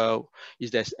if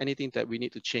there's anything that we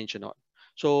need to change or not.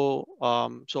 So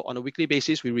so on a weekly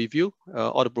basis, we review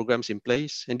all the programs in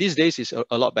place. And these days is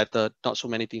a lot better, not so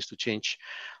many things to change.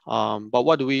 But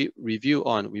what do we review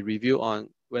on? We review on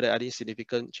whether there are any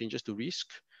significant changes to risk.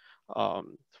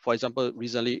 For example,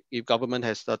 recently, if government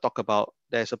has talked about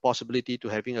there's a possibility to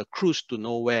having a cruise to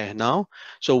nowhere now.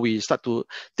 So we start to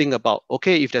think about,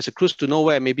 okay, if there's a cruise to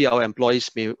nowhere, maybe our employees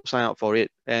may sign up for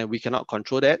it, and we cannot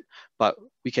control that, but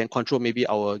we can control maybe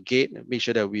our gate, make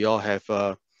sure that we all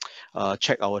have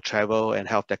check our travel and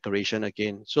health declaration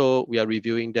again. So we are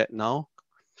reviewing that now.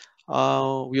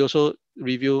 We also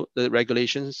review the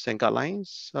regulations and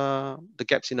guidelines, the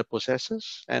gaps in the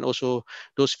processes, and also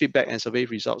those feedback and survey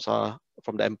results are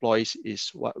from the employees is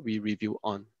what we review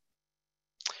on.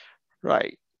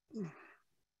 Right.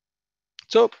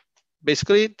 So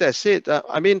basically that's it.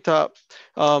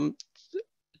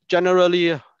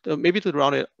 Generally, maybe to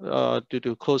round it,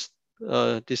 to close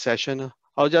this session,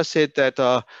 I'll just say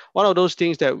that one of those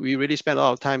things that we really spend a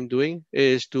lot of time doing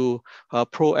is to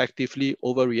proactively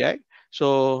overreact.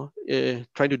 So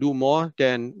trying to do more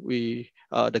than the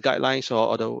guidelines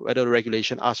or whether the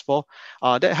regulation asks for.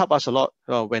 That helps us a lot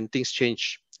when things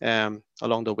change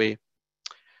along the way.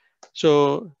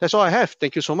 So that's all I have.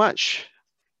 Thank you so much.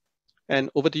 And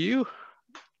over to you,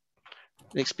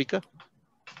 next speaker.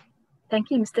 Thank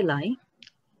you, Mr. Lai.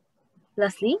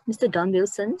 Lastly, Mr. Don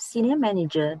Wilson, Senior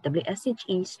Manager,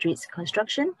 WSHE Streets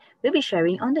Construction, will be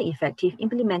sharing on the effective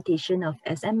implementation of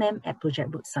SMM at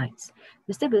project road sites.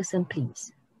 Mr. Wilson,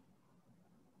 please.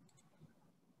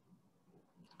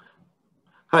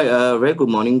 Hi, very good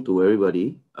morning to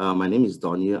everybody. My name is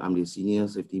Don here. I'm the Senior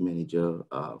Safety Manager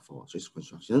for Streets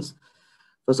Constructions.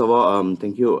 First of all,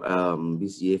 thank you,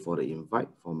 BCA, for the invite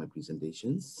for my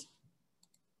presentations.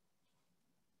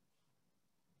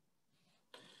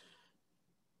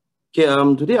 Okay,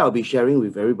 today I'll be sharing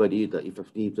with everybody the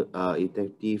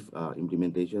effective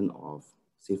implementation of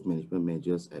safe management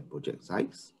measures at project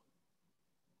sites.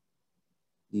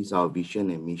 These are vision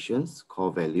and missions,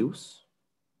 core values.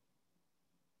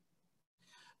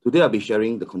 Today I'll be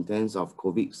sharing the contents of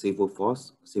COVID Safe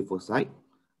Workforce, Safe Worksite,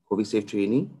 COVID Safe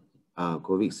Training,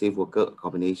 COVID Safe Worker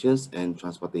Combinations, and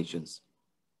Transportations.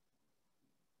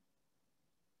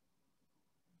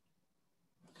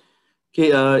 Okay,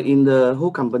 in the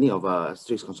whole company of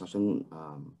Streets Construction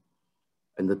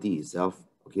entity itself,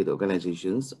 okay, the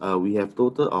organizations, we have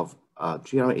total of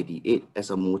 388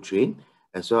 SMO trained,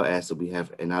 as well as we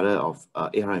have another of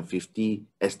 850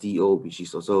 STO, which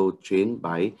is also trained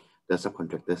by the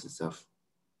subcontractors itself.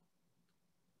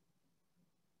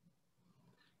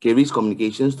 Okay, risk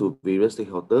communications to various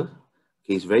stakeholders.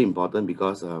 Okay, it's very important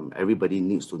because everybody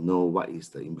needs to know what is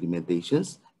the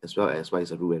implementations as well as what is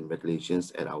the rule and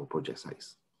regulations at our project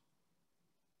sites.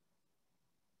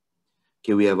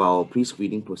 Okay, we have our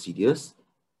pre-screening procedures,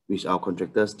 which our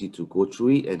contractors need to go through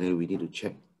it, and then we need to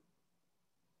check.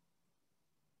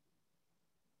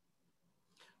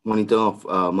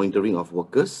 Monitoring of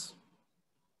workers.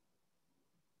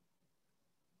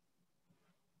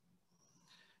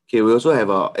 Okay, we also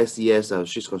have our SCS,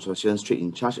 Streets Construction Trade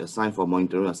in Charge assigned for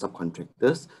monitoring of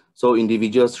subcontractors. So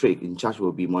individuals trade in charge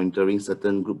will be monitoring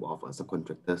certain group of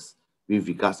subcontractors with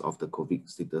regards of the COVID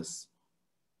status.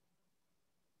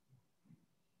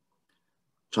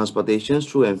 Transportations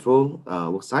through and fro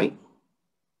worksite.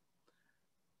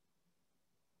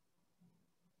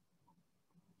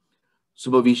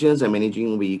 Supervisions and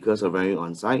managing vehicles arriving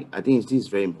on site. I think this is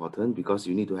very important because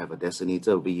you need to have a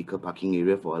designated vehicle parking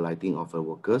area for alighting of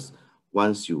workers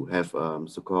once you have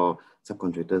so-called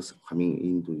subcontractors coming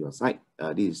into your site.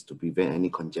 This is to prevent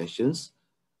any congestions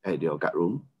at your guard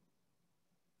room.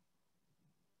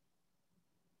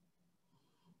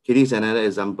 Okay, this is another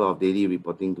example of daily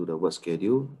reporting to the work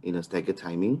schedule in a staggered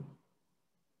timing.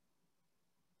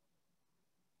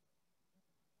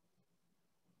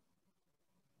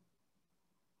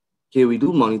 Okay, we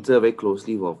do monitor very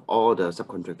closely with all the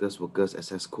subcontractors' workers'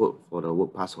 access code for the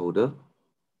work pass holder.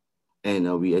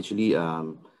 And we actually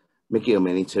make it a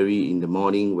mandatory in the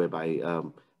morning whereby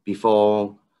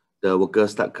before the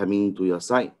workers start coming to your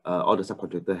site, all the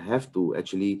subcontractors have to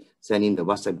actually send in the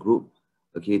WhatsApp group,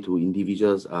 okay, to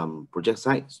individuals project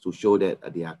sites to show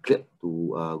that they are cleared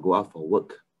to go out for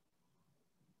work.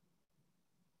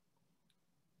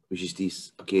 Which is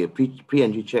this, okay,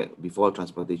 pre-entry check before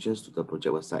transportations to the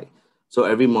project website. So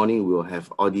every morning we will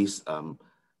have all these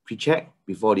pre-check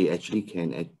before they actually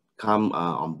can come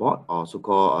on board, or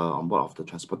so-called on board of the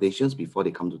transportations before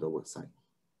they come to the website.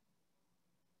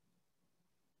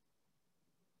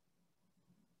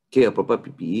 Okay, a proper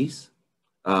PPEs.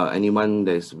 Anyone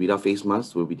that is without face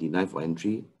mask will be denied for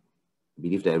entry. I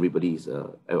believe that everybody is,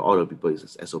 all the people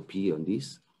is SOP on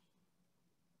this.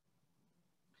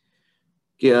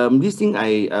 Okay, this thing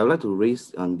I would like to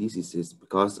raise on this is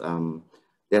because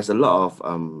there's a lot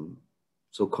of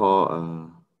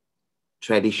so-called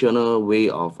traditional way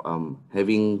of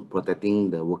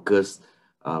protecting the workers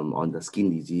on the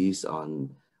skin disease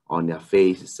on their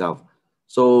face itself.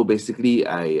 So basically,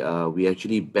 we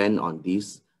actually ban on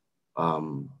this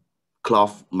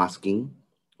cloth masking,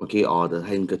 okay, or the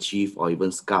handkerchief or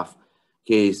even scarf.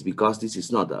 Okay, it's because this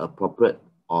is not the appropriate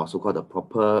or so-called the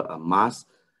proper mask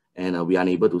and we are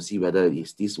unable to see whether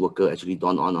is this worker actually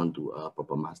donned onto a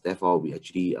proper mask. Therefore, we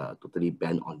actually totally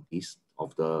ban on this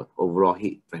of the overall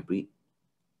head fabric.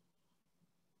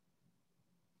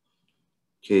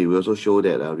 Okay, we also show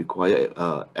that required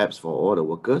apps for all the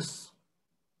workers.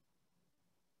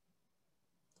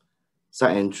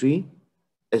 Site entry,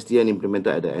 SDN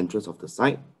implemented at the entrance of the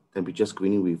site. Temperature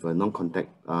screening with a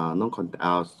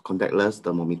contactless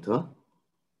thermometer.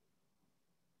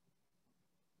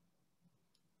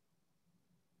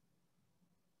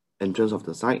 Entrance of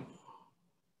the site.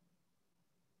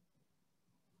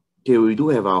 Okay, we do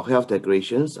have our health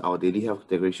declarations, our daily health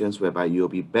declarations, whereby you will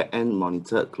be back-end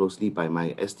monitored closely by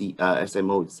my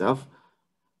SMO itself.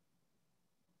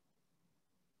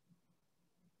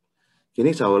 Okay,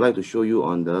 next I would like to show you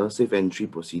on the safe entry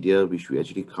procedure, which we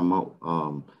actually come out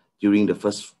during the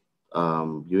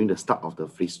start of the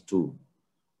phase 2,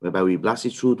 whereby we blast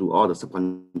it through to all the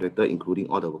subcontractors, including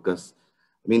all the workers.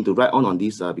 I mean, to write on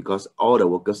this because all the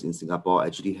workers in Singapore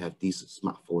actually have this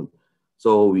smartphone.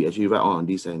 So we actually write on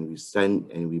this and we send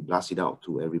and we blast it out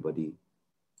to everybody.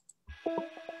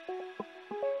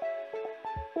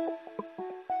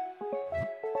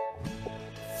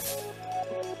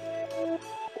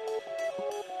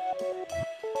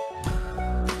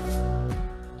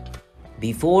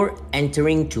 Before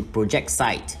entering to project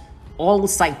site, all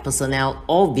site personnel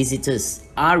or visitors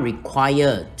are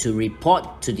required to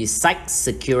report to the site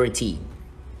security.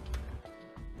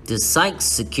 The site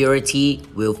security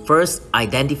will first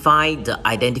identify the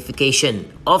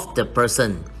identification of the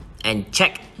person and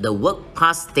check the work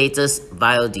pass status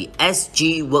via the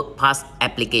SG Work Pass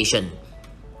application.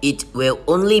 It will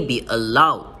only be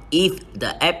allowed if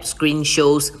the app screen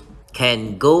shows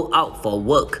can go out for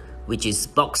work, which is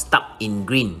boxed up in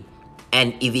green,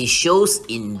 and if it shows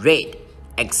in red,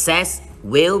 access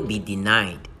will be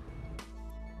denied.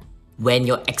 When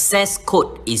your access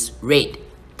code is red,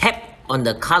 tap on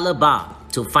the color bar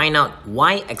to find out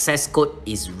why access code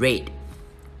is red.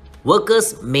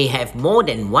 Workers may have more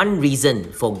than one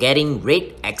reason for getting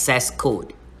red access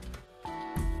code.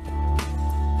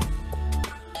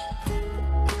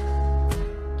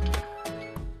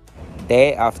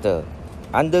 Thereafter,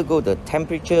 undergo the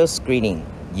temperature screening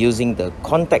using the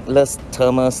contactless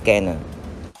thermal scanner.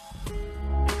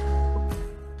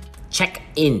 Check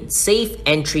in Safe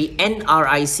Entry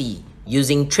NRIC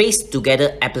using Trace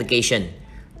Together application.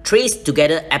 Trace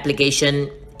Together application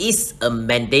is a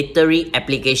mandatory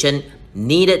application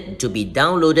needed to be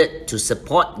downloaded to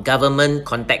support government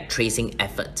contact tracing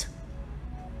effort.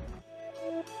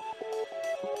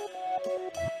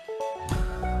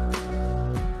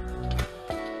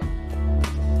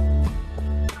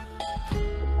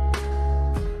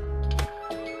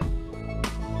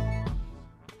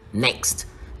 Next,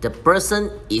 the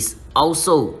person is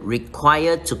also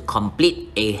required to complete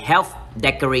a health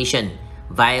declaration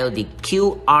via the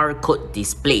QR code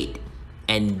displayed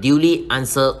and duly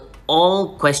answer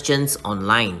all questions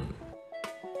online.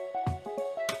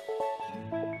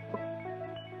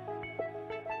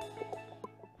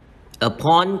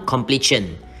 Upon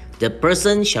completion, the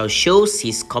person shall show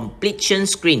his completion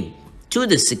screen to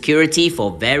the security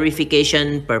for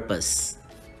verification purpose.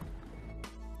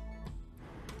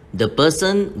 The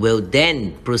person will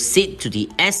then proceed to the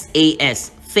SAS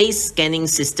face scanning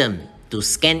system to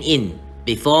scan in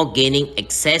before gaining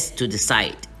access to the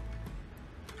site.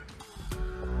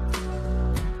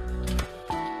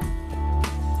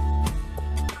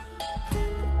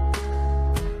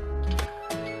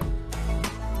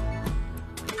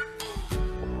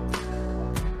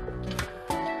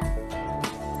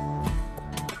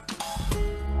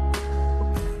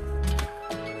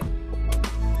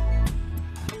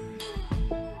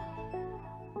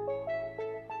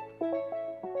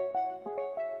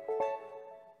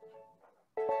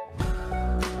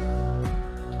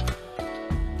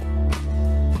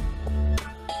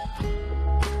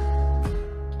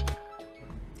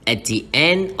 At the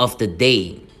end of the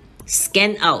day,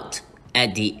 scan out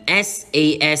at the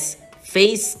SAS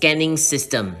face scanning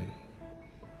system.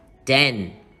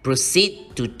 Then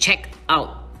proceed to check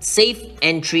out Safe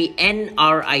Entry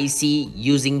NRIC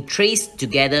using Trace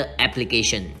Together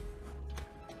application.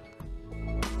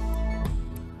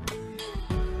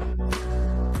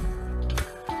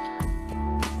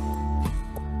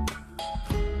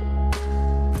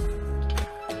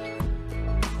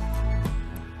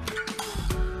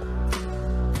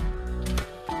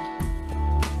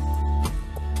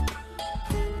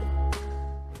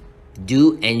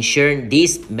 Do ensure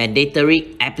this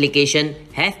mandatory application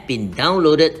have been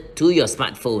downloaded to your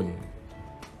smartphone.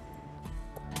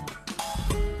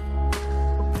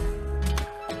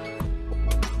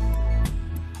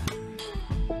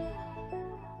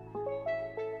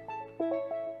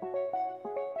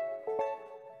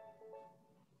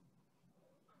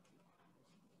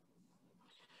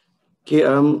 Okay,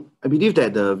 I believe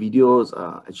that the videos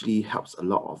actually helps a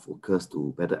lot of workers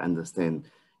to better understand,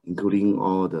 including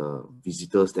all the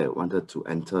visitors that wanted to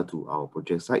enter to our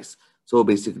project sites. So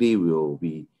basically, we'll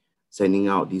be sending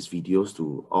out these videos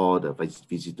to all the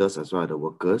visitors as well as the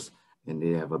workers, and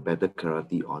they have a better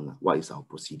clarity on what is our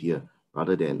procedure,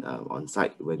 rather than on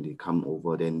site when they come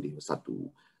over, then they will start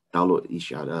to download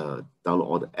download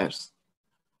all the apps.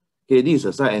 Okay, this is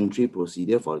a site entry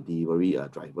procedure for delivery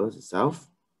drivers itself.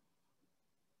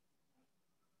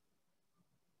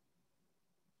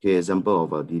 Okay, example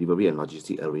of a delivery and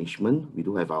logistic arrangement. We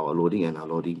do have our loading and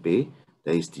unloading bay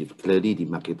that is clearly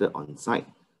demarcated on site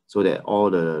so that all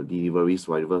the deliveries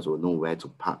drivers will know where to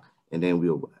park, and then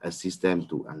we'll assist them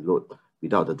to unload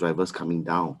without the drivers coming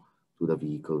down to the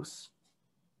vehicles.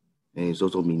 And it's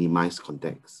also minimized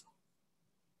contacts.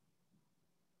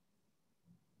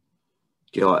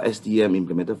 Okay, our SDM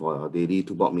implemented for our daily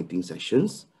two-box meeting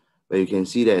sessions, where you can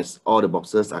see that all the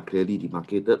boxes are clearly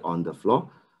demarcated on the floor,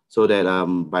 so that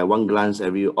by one glance,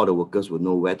 all the workers will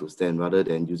know where to stand rather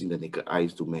than using the naked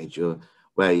eyes to measure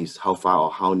where is how far or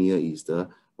how near is the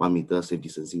 1 meter safe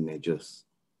distancing measures.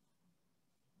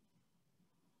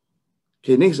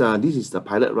 Okay, next, this is the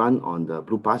pilot run on the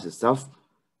Blue Pass itself.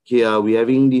 Okay, we're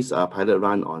having this pilot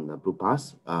run on the Blue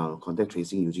Pass, contact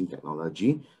tracing using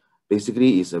technology.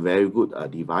 Basically, it's a very good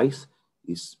device.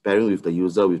 It's pairing with the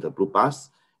user with the Blue Pass,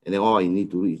 and then all you need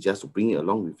to do is just to bring it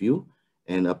along with you,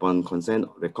 and upon consent,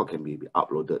 record can be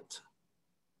uploaded.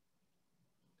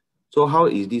 So how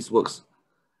is this works?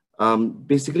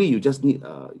 Basically, you just need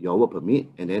your work permit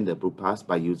and then the Blue Pass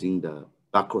by using the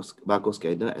barcode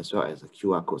scanner as well as a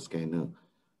QR code scanner.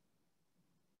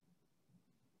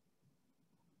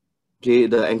 Okay,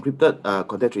 the encrypted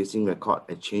contact tracing record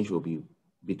exchange will be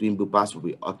between Blue Pass will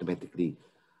be automatically.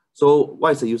 So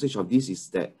what is the usage of this is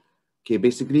that, okay,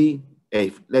 basically,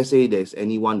 if let's say there's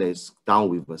anyone that is down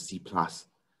with a C+,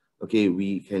 okay,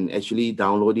 we can actually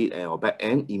download it at our back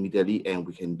end immediately, and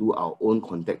we can do our own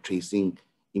contact tracing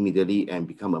immediately and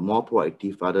become a more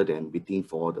proactive rather than waiting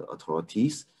for the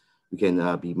authorities. We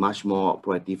can be much more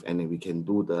proactive, and then we can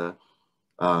do the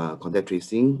contact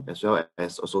tracing as well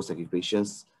as also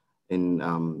segregations. And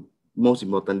most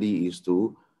importantly is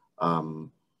to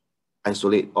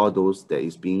isolate all those that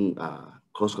is being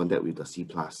close contact with the C+.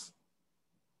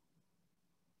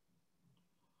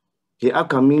 Okay,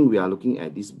 upcoming, we are looking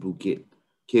at this Blue Gate.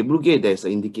 Okay, Blue Gate, there's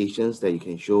indications that you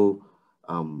can show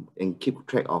and keep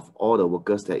track of all the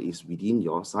workers that is within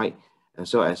your site,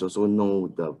 as well as also know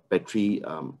the battery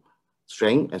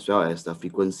strength, as well as the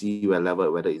frequency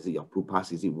level, whether is it your Blue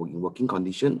Pass, is it in working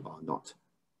condition or not.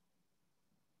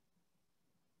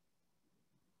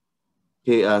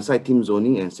 Okay, site team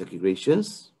zoning and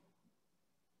segregations.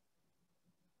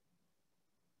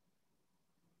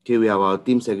 Okay, we have our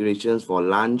team segregations for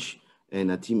lunch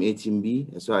and team A, team B,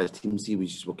 as well as team C,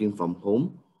 which is working from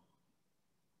home.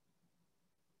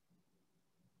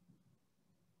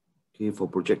 Okay, for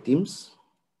project teams.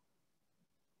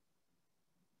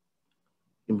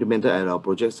 Implemented at our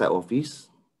project site office,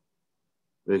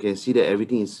 where you can see that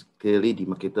everything is clearly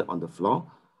demarcated on the floor.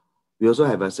 We also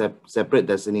have a separate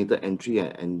designated entry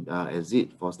and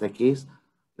exit for staircase,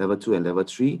 level 2 and level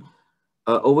 3.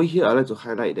 Over here, I'd like to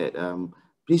highlight that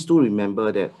please do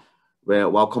remember that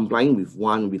while complying with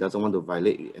one, we doesn't want to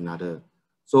violate another.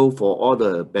 So for all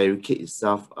the barricade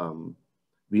itself,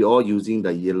 we all using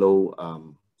the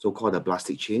yellow, so-called the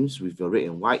plastic chains with the red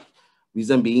and white.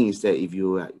 Reason being is that if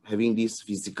you are having this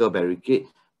physical barricade,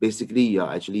 basically you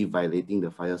are actually violating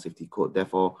the fire safety code.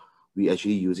 Therefore, we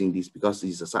actually using this because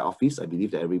this is a site office. I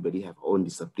believe that everybody have own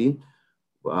discipline.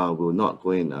 Will not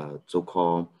go and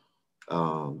so-called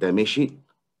damage it.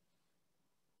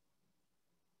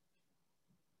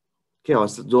 Okay, our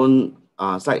zone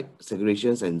site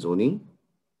segregations and zoning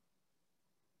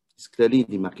is clearly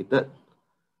demarcated.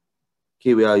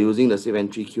 Okay, we are using the safe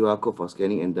entry QR code for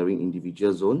scanning and entering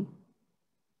individual zone.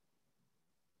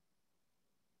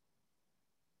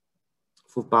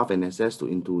 Footpath and access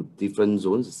into different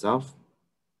zones itself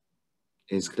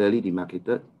is clearly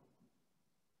demarcated.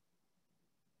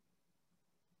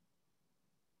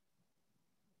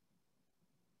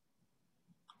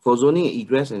 For zoning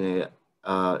ingress and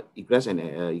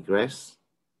egress.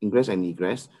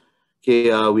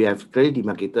 Okay, we have clearly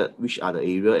demarcated which are the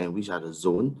area and which are the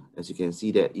zone. As you can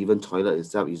see that even toilet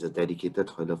itself is a dedicated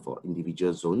toilet for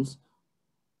individual zones.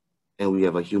 And we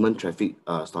have a human traffic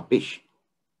stoppage.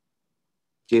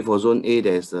 Okay, for zone A,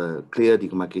 there's clear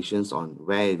demarcations on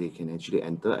where they can actually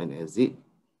enter and exit.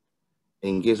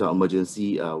 In case of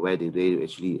emergency, where they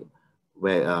actually,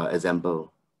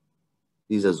 example,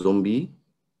 this is a zone B.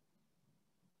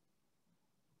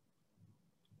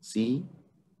 C,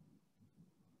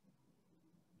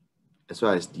 as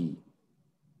well as D.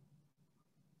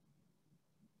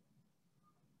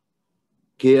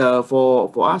 Okay,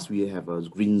 for us, we have a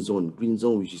green zone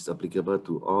which is applicable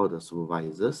to all the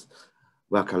supervisors,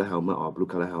 white color helmet or blue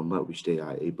color helmet, which they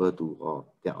are able to, or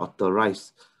they are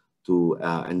authorized to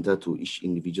enter to each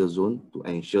individual zone to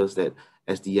ensure that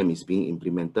SDM is being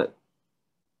implemented.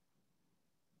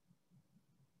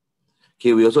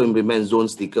 Okay, we also implement zone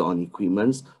sticker on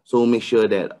equipments, so make sure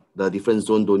that the different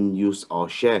zone don't use or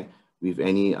share with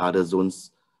any other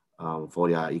zones for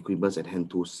their equipments and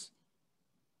hand tools.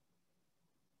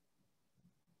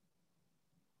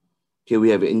 Okay, we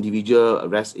have an individual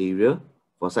rest area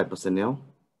for site personnel,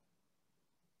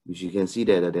 which you can see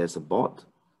that there's a board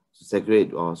to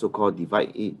segregate or so-called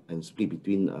divide it and split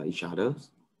between each other.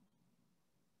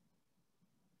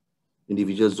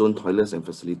 Individual zone toilets and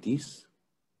facilities.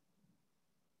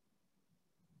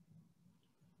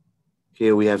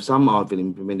 Here we have some of the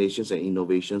implementations and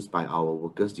innovations by our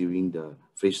workers during the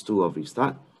phase 2 of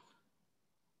restart.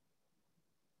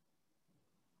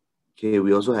 Okay,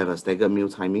 we also have a staggered meal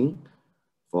timing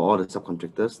for all the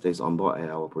subcontractors that is on board at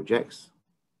our projects.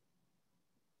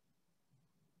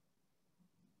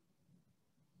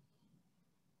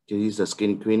 Okay, this is a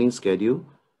screening schedule.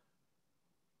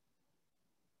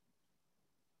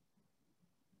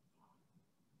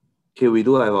 Okay, we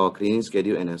do have our cleaning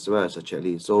schedule and as well as a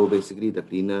checklist. So basically the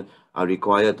cleaner are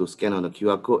required to scan on the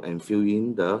QR code and fill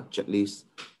in the checklist.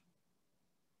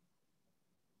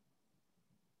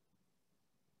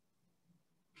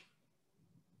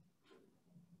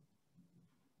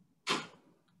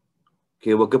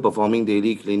 Okay, worker performing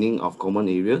daily cleaning of common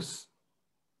areas.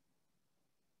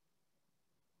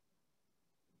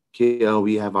 Okay,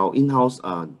 we have our in-house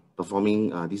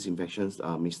performing disinfections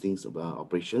mistings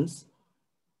operations.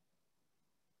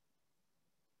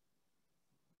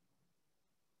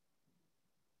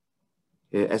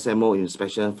 Okay, SMO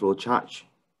inspection flow chart.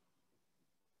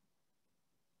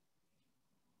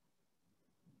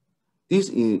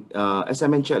 This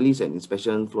SMN checklist and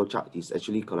inspection flow chart is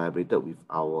actually collaborated with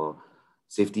our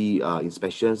safety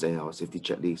inspections and our safety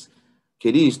checklist.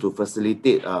 Okay, this is to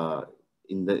facilitate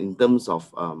in terms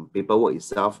of paperwork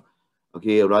itself.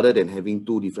 Okay, rather than having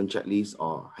 2 different checklists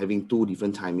or having 2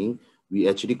 different timing, we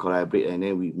actually collaborate and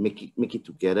then we make it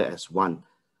together as one,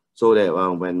 so that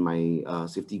when my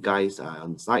safety guys are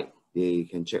on site, they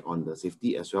can check on the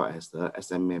safety as well as the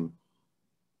SMM.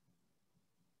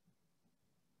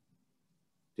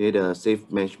 Okay, the safe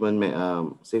management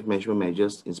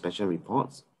measures inspection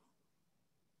reports.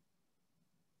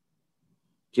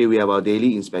 Okay, we have our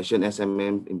daily inspection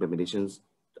SMM implementations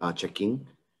checking.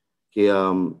 Okay,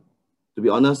 to be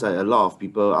honest, a lot of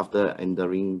people after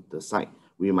entering the site,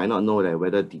 we might not know that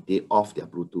whether they off their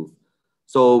Bluetooth.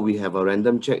 So we have a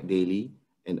random check daily,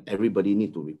 and everybody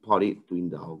need to report it to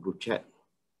in our group chat.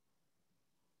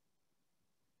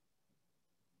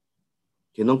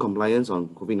 Okay, non-compliance on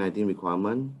COVID-19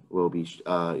 requirement will be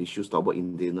issued stopwatch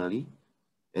internally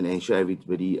and ensure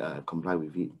everybody comply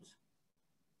with it.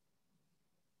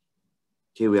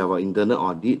 Okay, we have our internal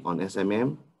audit on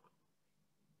SMM.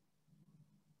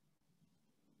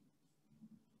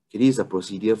 Okay, this is a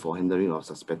procedure for handling of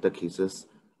suspected cases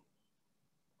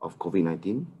of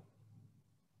COVID-19.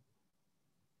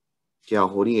 Okay, our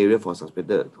holding area for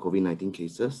suspected COVID-19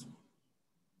 cases.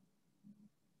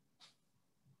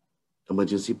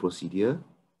 Emergency procedure.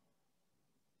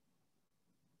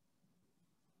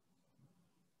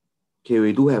 Okay,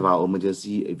 we do have our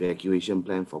emergency evacuation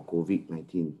plan for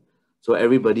COVID-19. So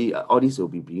everybody, all this will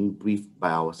be being briefed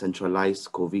by our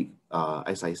centralized COVID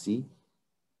SIC.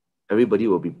 Everybody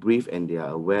will be briefed and they are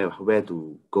aware where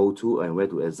to go to and where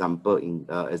to example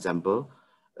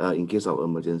in case of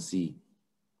emergency,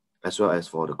 as well as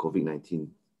for the COVID-19.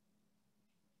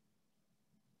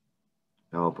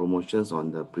 Our promotions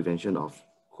on the prevention of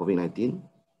COVID-19.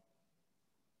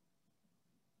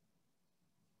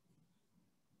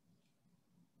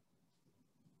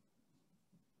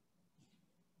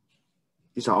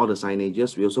 These are all the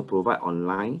signages. We also provide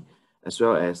online as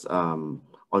well as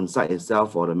on site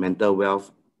itself for the mental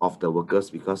wealth of the workers,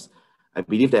 because I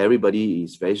believe that everybody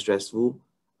is very stressful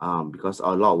because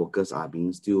a lot of workers are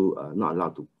being still not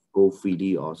allowed to go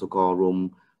freely or so-called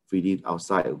roam freely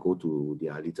outside or go to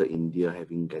their little India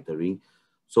having gathering.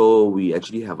 So we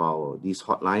actually have this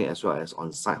hotline as well as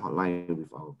on-site hotline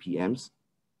with our PMs.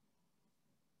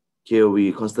 Here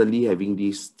we constantly having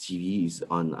these TVs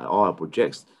on all our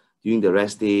projects during the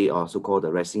rest day or so-called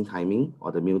the resting timing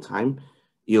or the meal time.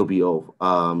 It'll be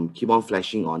keep on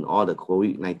flashing on all the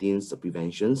COVID-19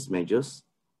 preventions measures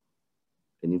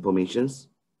and informations.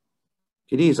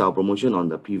 Okay, this is our promotion on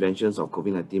the preventions of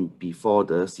COVID-19 before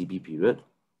the CB period.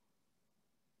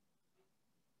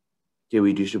 Okay,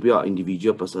 we distribute our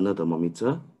individual personal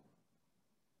thermometer.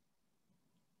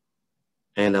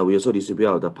 And we also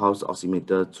distribute the pulse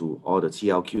oximeter to all the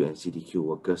TLQ and CTQ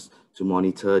workers to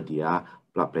monitor their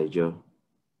blood pressure,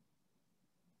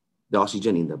 the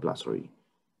oxygen in the blood, sorry.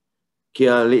 Okay,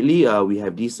 lately we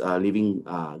have this living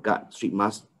guard street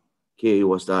mask. Okay, it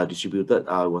was distributed,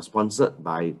 was sponsored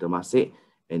by Temasek,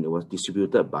 and it was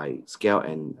distributed by SCAL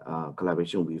and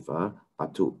collaboration with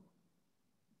Patu.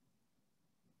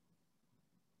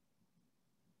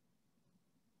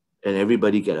 And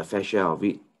everybody get a fair share of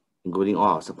it, including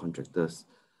all our subcontractors.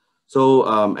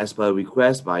 So as per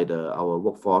request by our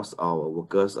workforce, our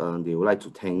workers, they would like to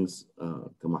thank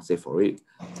Temasek for it.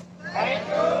 Thank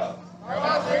you,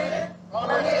 Temasek.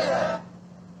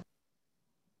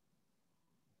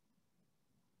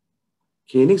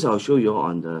 Okay, next I'll show you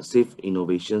on the safe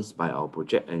innovations by our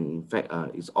project. And in fact,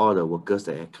 it's all the workers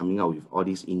that are coming out with all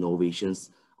these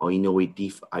innovations or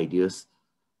innovative ideas,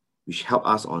 which help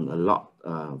us on a lot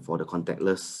for the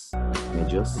contactless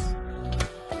measures.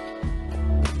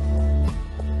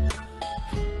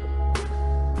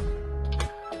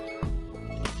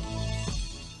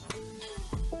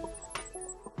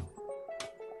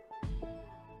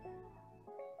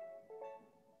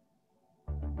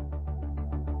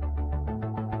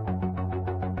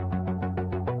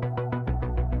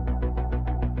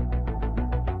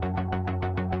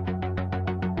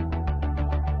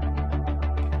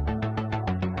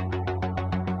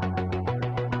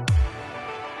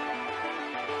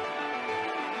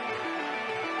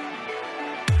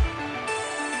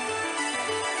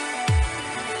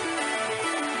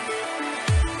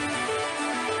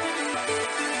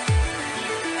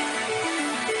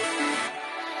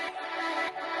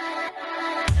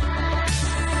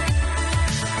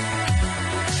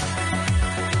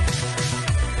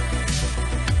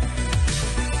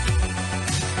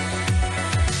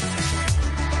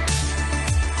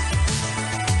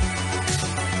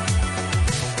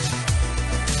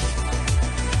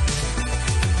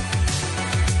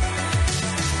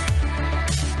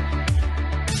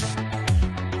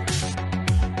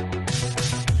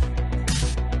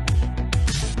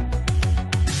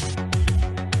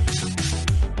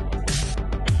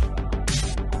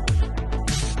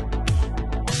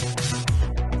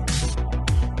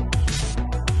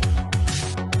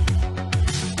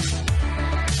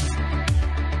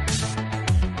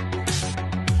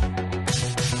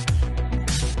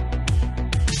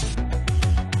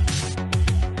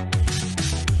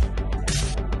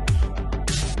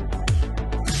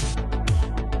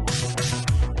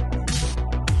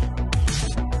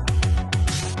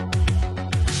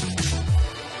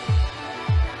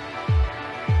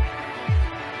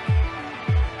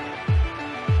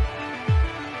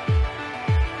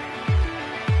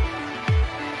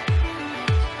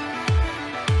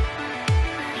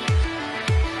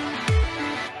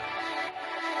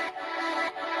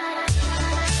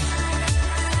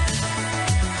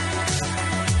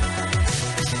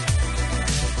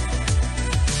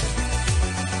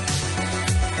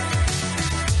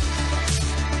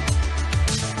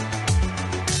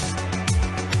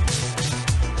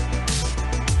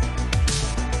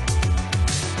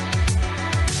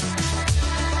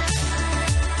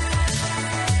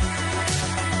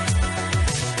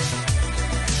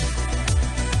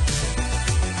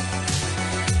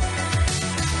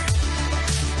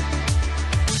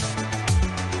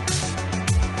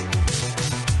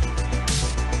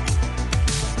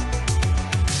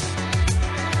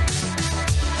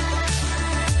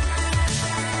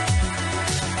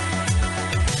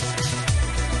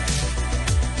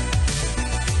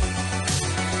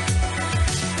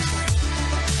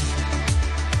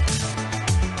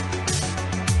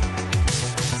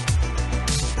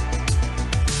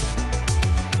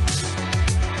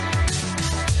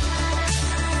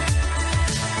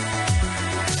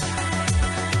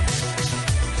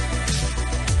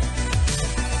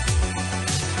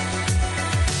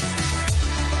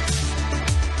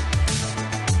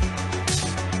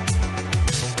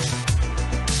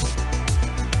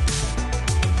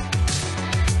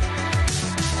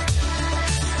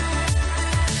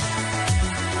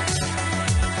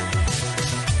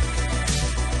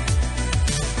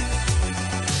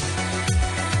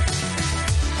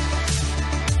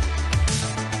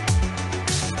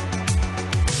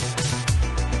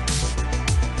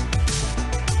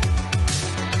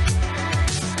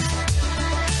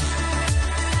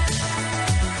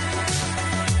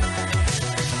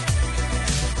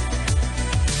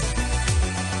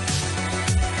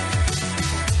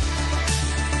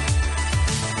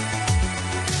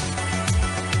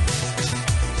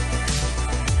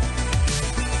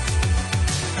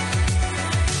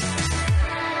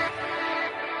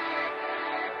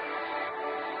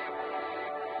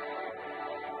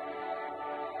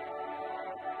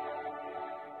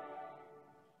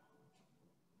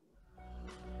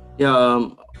 Yeah,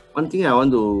 one thing I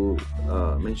want to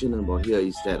mention about here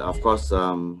is that, of course,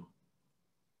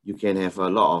 you can have a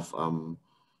lot of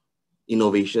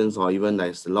innovations, or even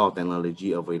there's a lot of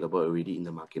technology available already in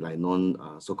the market, like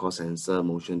so-called sensor,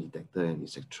 motion detector, and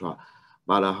etc.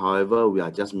 But however, we are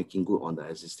just making good on the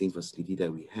existing facility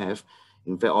that we have.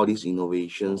 In fact, all these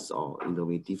innovations or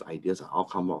innovative ideas are all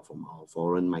come out from our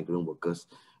foreign migrant workers,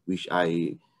 which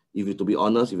to be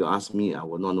honest, if you ask me, I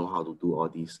would not know how to do all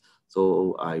this.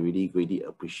 So I really greatly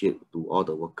appreciate to all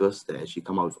the workers that actually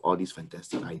come out with all these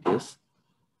fantastic ideas.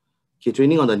 Okay,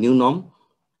 training on the new norm.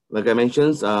 Like I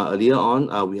mentioned earlier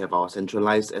on, we have our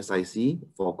centralized SIC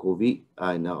for COVID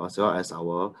and as well as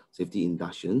our safety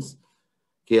inductions.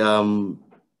 Okay,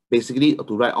 basically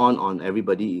to write on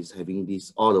everybody is having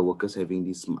this, all the workers having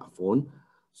this smartphone.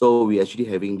 So we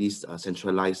actually having this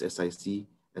centralized SIC,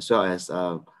 as well as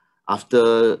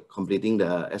after completing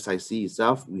the SIC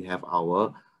itself, we have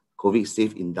our COVID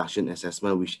safe induction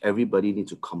assessment, which everybody needs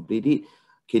to complete it.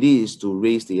 Okay, this is to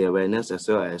raise the awareness as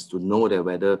well as to know that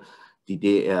whether did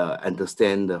they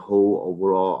understand the whole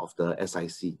overall of the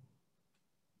SIC.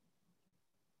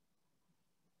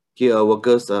 Okay,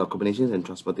 workers' accommodations and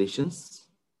transportations.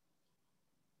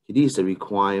 Okay, this is a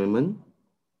requirement.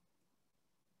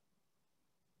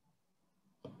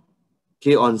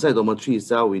 Okay, on-site dormitory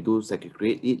itself, we do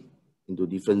segregate it into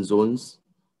different zones.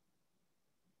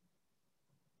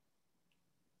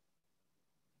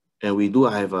 And we do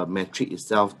have a metric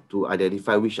itself to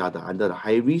identify which are under the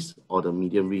high risk or the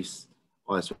medium risk,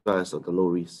 or as well as the low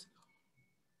risk.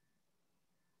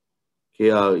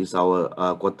 Here is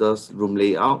our quarters room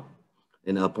layout,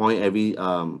 and appoint every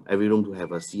room to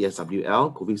have a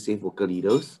CSWL, COVID safe worker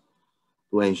leaders,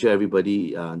 to ensure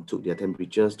everybody took their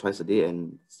temperatures twice a day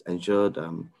and ensure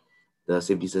the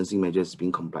safe distancing measures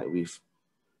being complied with.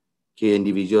 Okay,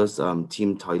 individuals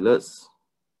team toilets.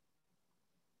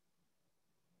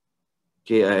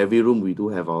 Okay, every room we do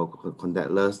have our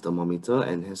contactless thermometer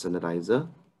and hand sanitizer.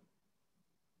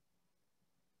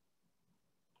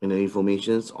 And the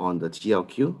informations on the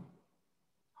TLQ,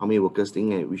 how many workers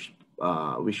staying at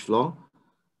which floor,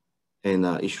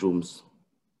 and each rooms.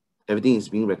 Everything is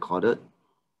being recorded.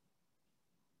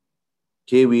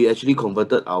 Okay, we actually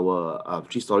converted our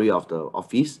 3-story of the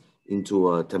office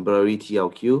into a temporary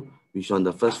TLQ, which is on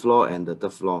the first floor and the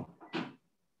third floor.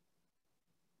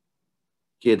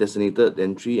 Okay, designated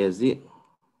entry exit.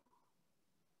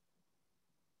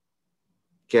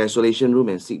 Okay, isolation room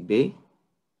and sick bay.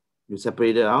 You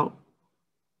separate it out.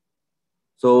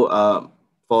 So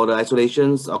for the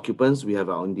isolations occupants, we have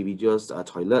our individuals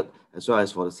toilet, as well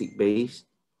as for the sick bays.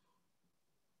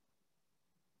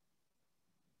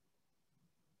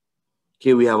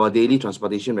 Okay, we have our daily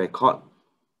transportation record.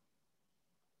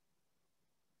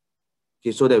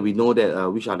 Okay, so that we know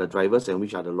that which are the drivers and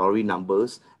which are the lorry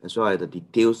numbers, as well as the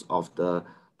details of the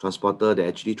transporter that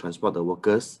actually transport the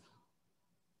workers.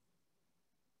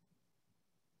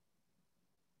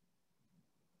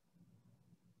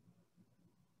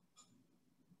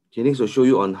 Okay, next will show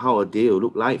you on how a day will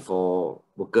look like for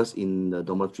workers in the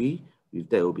dormitory. With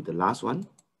that will be the last one.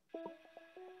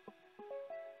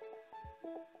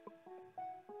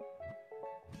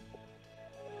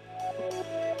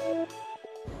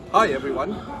 Hi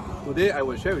everyone, today I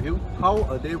will share with you how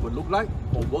a day would look like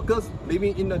for workers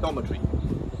living in the dormitory.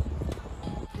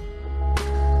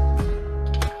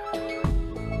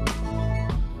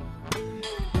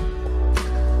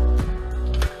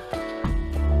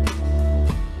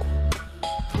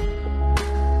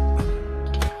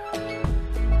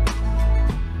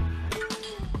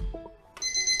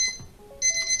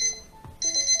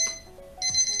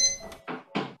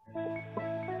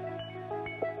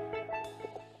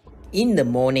 In the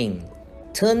morning,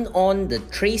 turn on the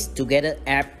Trace Together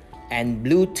app and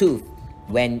Bluetooth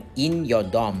when in your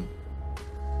dorm.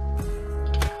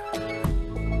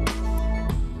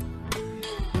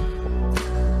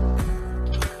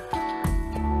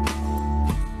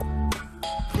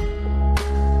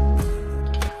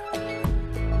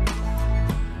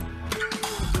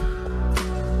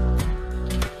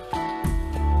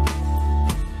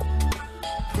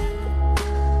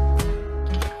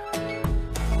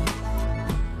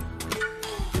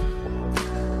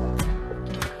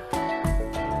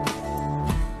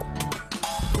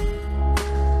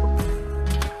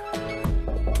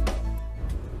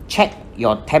 Check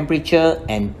your temperature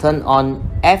and turn on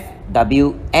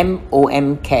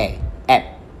FWMOM Care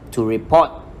app to report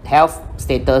health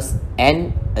status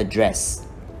and address.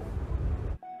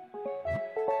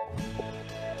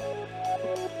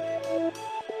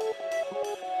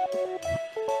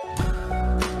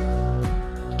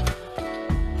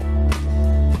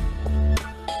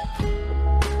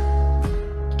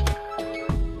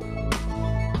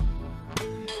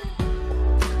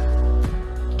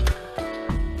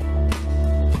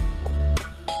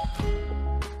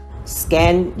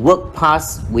 scan Work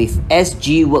Pass with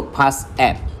SG Work Pass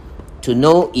app to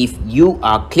know if you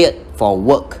are cleared for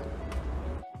work.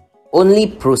 Only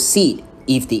proceed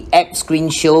if the app screen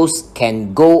shows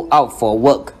can go out for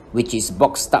work, which is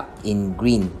boxed up in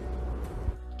green.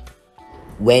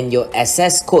 When your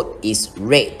access code is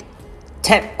red,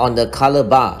 tap on the color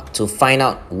bar to find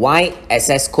out why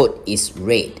access code is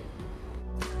red.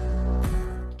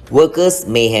 Workers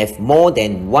may have more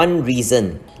than one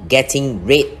reason getting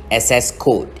red access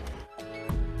code.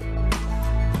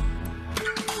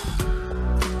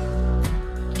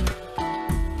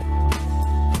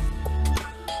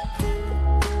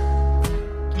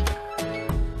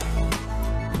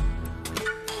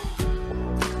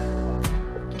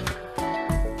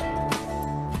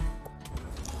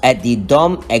 At the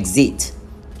dorm exit,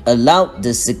 allow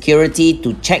the security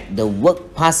to check the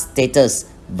Work Pass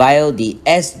status via the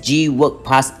SG Work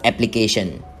Pass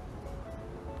application.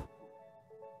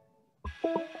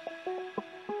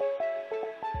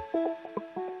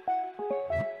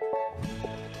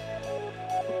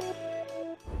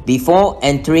 Before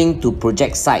entering to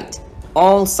project site,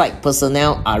 all site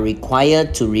personnel are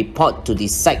required to report to the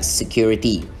site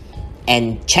security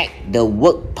and check the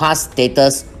Work Pass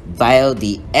status via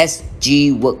the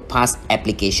SG Work Pass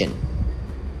application.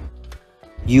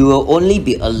 You will only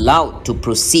be allowed to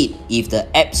proceed if the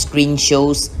app screen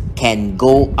shows can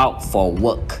go out for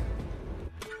work.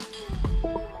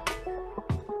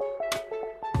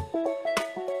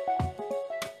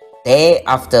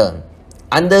 Thereafter,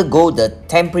 undergo the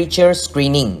temperature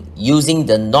screening using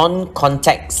the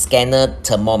non-contact scanner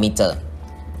thermometer.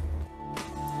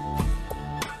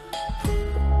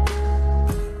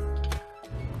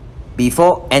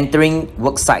 Before entering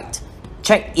worksite,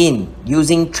 check in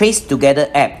using Trace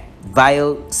Together app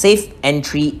via Safe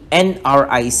Entry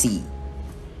NRIC.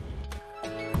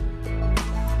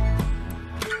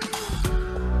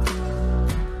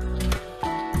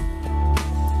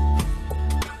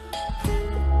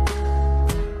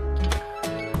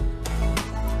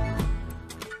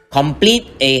 Complete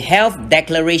a health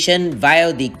declaration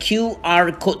via the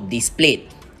QR code displayed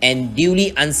and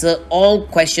duly answer all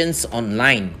questions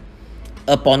online.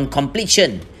 Upon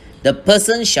completion, the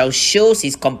person shall show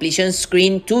his completion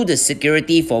screen to the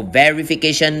security for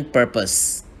verification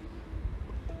purpose.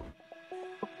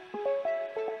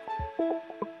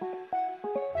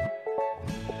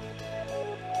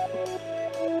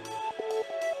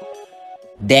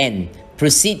 Then,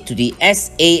 proceed to the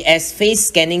SAS face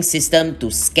scanning system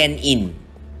to scan in.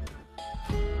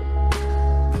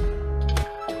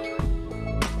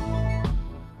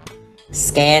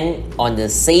 Scan on the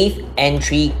Safe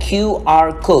Entry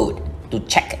QR code to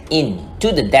check in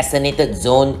to the designated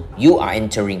zone you are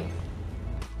entering.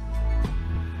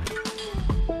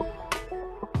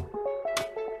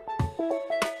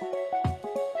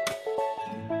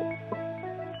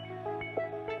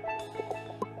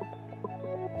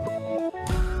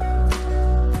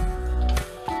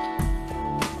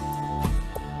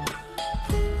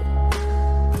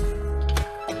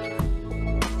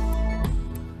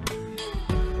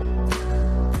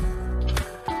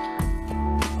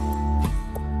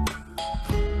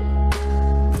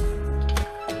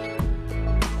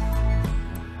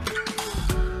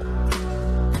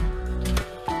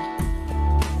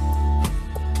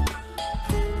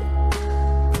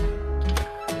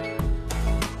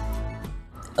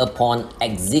 Upon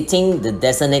exiting the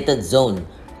designated zone,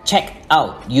 check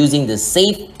out using the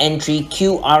Safe Entry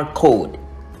QR code.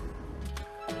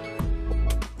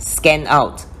 Scan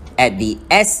out at the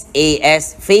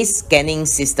SAS face scanning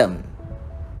system.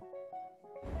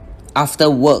 After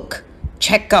work,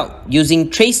 check out using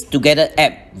Trace Together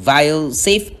app via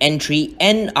Safe Entry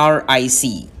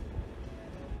NRIC.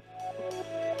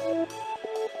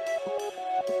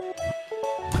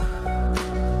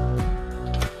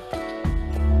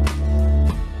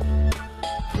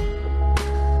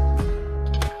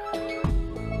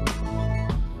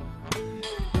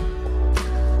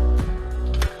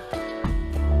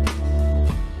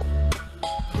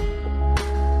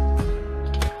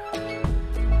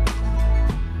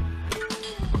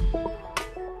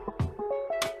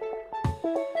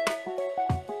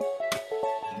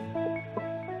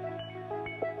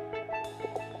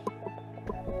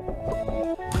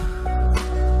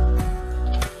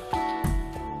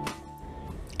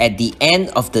 At the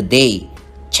end of the day,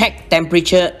 check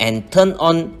temperature and turn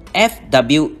on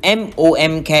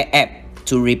FWMOM Care app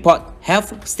to report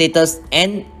health status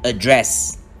and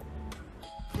address.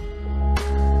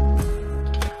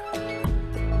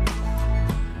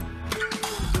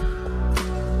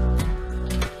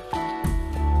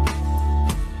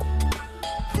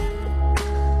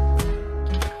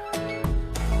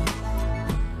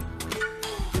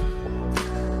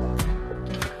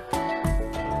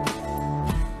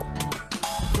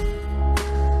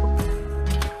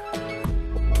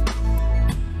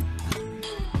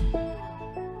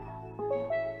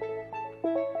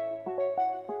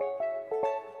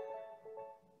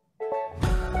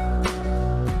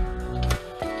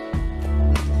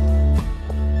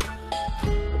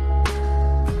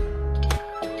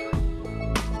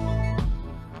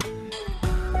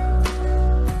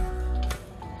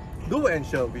 do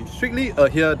ensure we strictly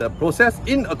adhere the process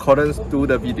in accordance to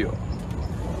the video.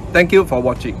 Thank you for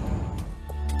watching.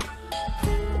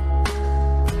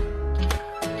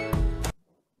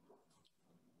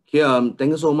 Okay,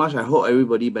 thank you so much. I hope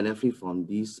everybody benefit from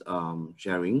this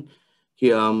sharing.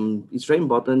 Okay, it's very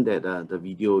important that the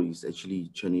video is actually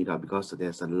churned up because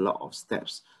there's a lot of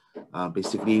steps.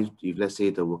 Basically, if let's say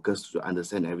the workers to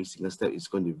understand every single step, it's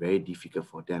going to be very difficult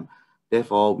for them.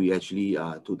 Therefore, we actually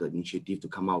took the initiative to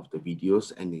come out with the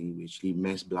videos, and we actually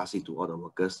mass blast it to all the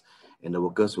workers, and the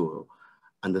workers will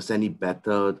understand it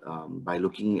better by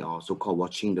looking or so-called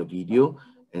watching the video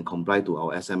and comply to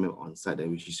our SMM on site that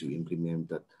which is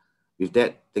implemented. With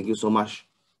that, thank you so much.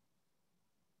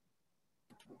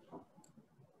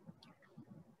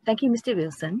 Thank you, Mr.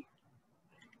 Wilson.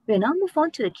 We'll now move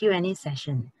on to the Q&A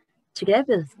session.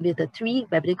 Together with the three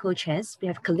webinar co-chairs, we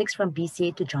have colleagues from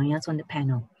BCA to join us on the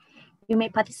panel. You may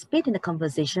participate in the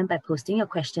conversation by posting your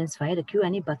questions via the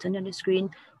Q&A button on the screen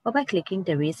or by clicking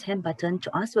the raise hand button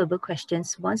to ask verbal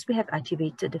questions once we have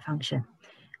activated the function.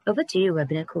 Over to you,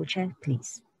 webinar co-chair,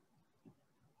 please.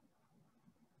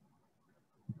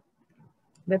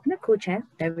 Webinar co-chair,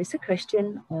 there is a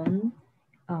question on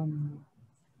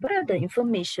what are the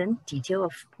information, detail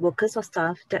of workers or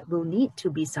staff that will need to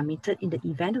be submitted in the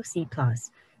event of C+?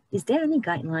 Is there any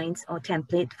guidelines or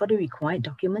template for the required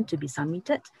document to be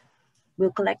submitted?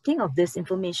 Will collecting of this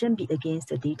information be against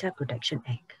the Data Protection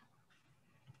Act?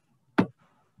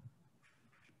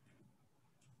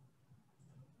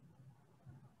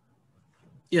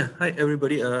 Yeah, hi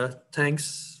everybody.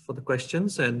 Thanks for the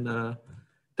questions and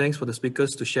thanks for the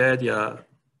speakers to share their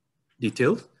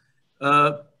details.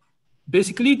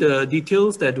 Basically, the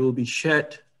details that will be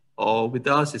shared or with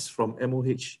us is from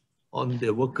MOH on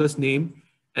the worker's name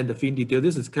and the FIN detail.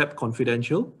 This is kept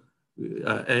confidential,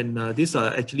 and these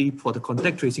are actually for the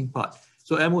contact tracing part.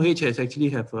 So MOH has actually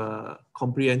have a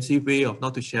comprehensive way of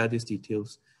not to share these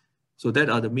details. So that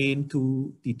are the main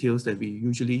two details that we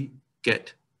usually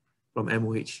get from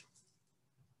MOH.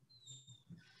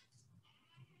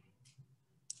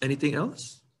 Anything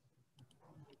else?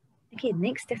 Okay,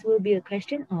 next there will be a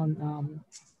question on,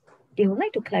 they would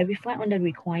like to clarify on the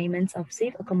requirements of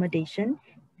safe accommodation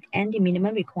and the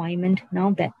minimum requirement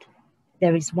now that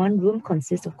there is one room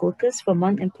consists of workers from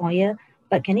one employer,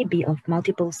 but can it be of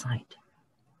multiple sites?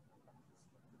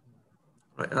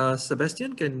 Right,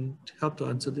 Sebastian can help to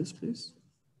answer this, please.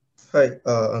 Hi,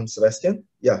 I'm Sebastian.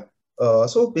 Yeah.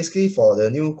 So basically for the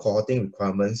new cohorting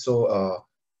requirements, so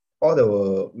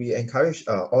we encourage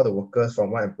all the workers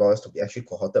from one employers to be actually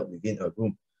cohorted within a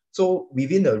room. So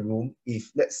within a room,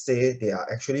 if let's say they are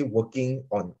actually working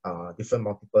on different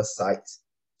multiple sites,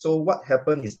 so what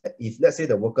happens is that if let's say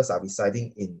the workers are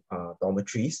residing in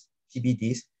dormitories,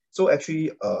 TBDs, so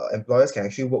actually employers can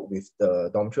actually work with the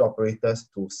dormitory operators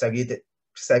to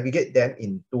segregate them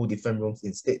in two different rooms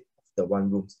instead of the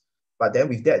one rooms. But then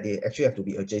with that, they actually have to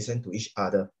be adjacent to each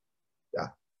other. Yeah.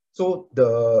 So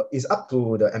it's up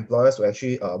to the employers to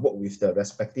actually work with the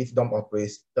respective dorm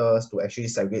operators to actually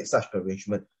segregate such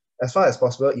arrangement. As far as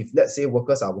possible, if let's say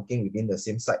workers are working within the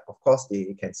same site, of course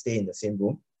they can stay in the same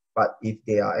room. But if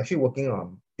they are actually working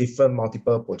on different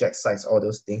multiple project sites, all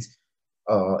those things,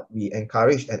 we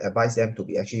encourage and advise them to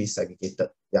be actually segregated.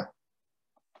 Yeah.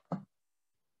 All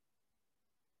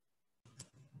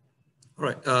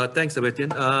right, thanks, Sebastian.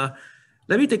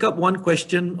 Let me take up one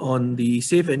question on the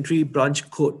safe entry branch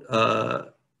code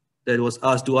that was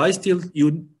asked. Do I still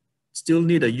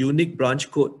need a unique branch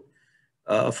code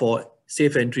for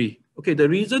safe entry? Okay, the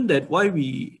reason that why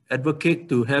we advocate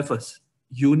to have a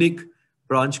unique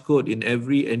branch code in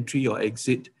every entry or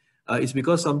exit is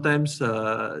because sometimes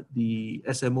the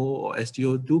SMO or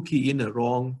STO do key in a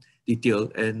wrong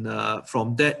detail, and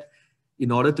from that,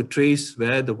 in order to trace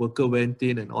where the worker went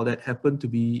in and all that happened to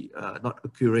be not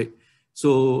accurate.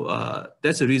 So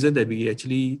that's the reason that we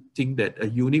actually think that a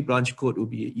unique branch code would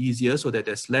be easier so that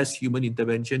there's less human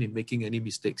intervention in making any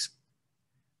mistakes.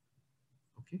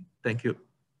 Okay, thank you.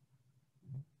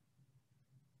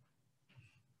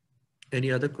 Any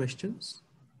other questions?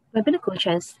 Webinar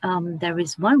co-chairs, there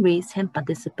is one raised hand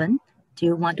participant. Do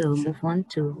you want to move on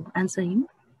to answer him?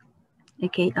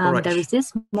 Okay, right. There is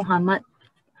this Muhammad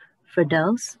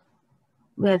Firdaus.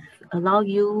 We have allowed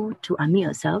you to unmute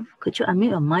yourself. Could you unmute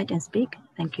your mic and speak?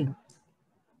 Thank you.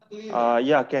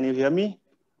 Yeah, can you hear me?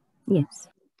 Yes.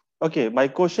 Okay, my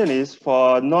question is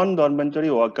for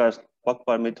non-dormitory workers, work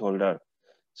permit holder.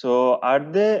 So are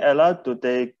they allowed to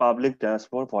take public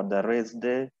transport for the rest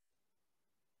day?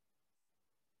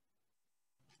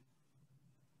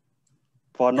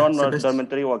 For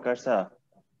non-dormitory workers,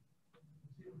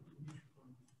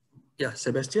 Yeah,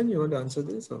 Sebastian, you want to answer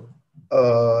this? Or?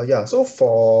 Yeah, so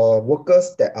for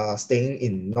workers that are staying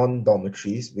in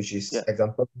non-dormitories, which is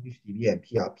example HDB and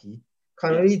PRP,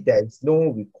 currently there is no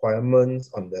requirements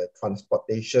on the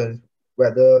transportation,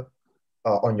 whether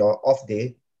on your off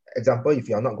day, example, if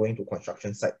you are not going to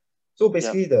construction site. So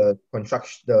basically the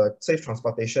safe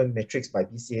transportation matrix by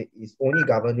BCA is only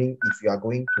governing if you are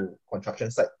going to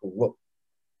construction site to work.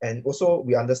 And also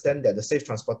we understand that the safe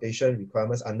transportation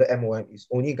requirements under MOM is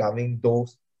only governing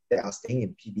those that are staying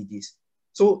in PBDs.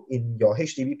 So in your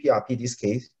HDB PRP this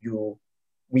case,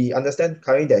 we understand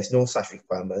currently there is no such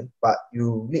requirement, but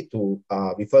you need to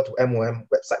refer to MOM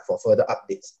website for further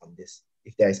updates on this,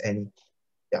 if there is any.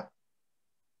 Yeah.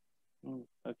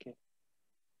 Okay.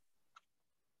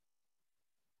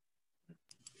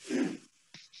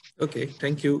 Okay,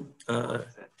 thank you.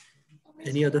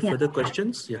 Any other further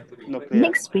questions? Yeah. No,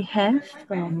 next we have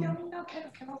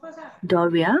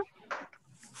Doria.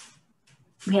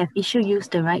 We have Issue use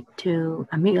the right to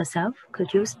unmute yourself.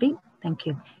 Could you speak? Thank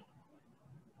you.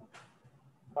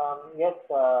 Yes,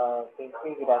 thank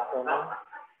you. Good afternoon.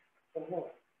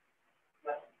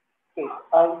 Okay,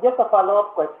 just a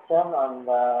follow-up question on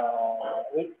the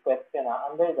raised question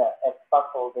under the SPAS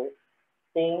holders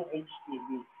saying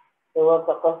HDB. There was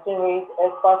a question raised,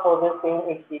 SPAS holders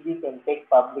saying HDB can take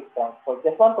public transport.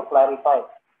 Just want to clarify,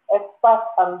 SPAS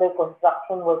under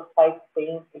construction work site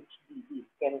saying HDB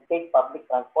can take public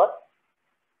transport?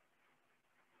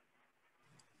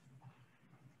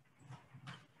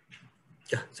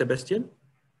 Yeah, Sebastian?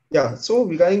 Yeah, so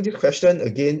regarding this question,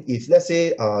 again, if let's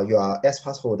say you are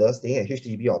S-Pass holder staying at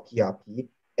HDB or PRP,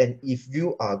 and if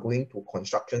you are going to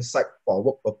construction site for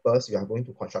work purpose, you are going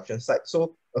to construction site.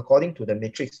 So according to the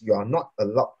matrix, you are not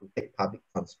allowed to take public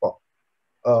transport.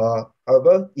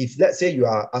 However, if let's say you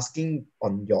are asking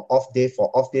on your off day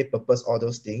for off day purpose, all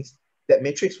those things, that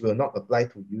matrix will not apply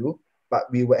to you, but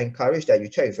we will encourage that you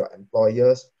check with your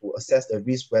employers to assess the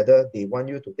risk whether they want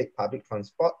you to take public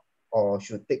transport or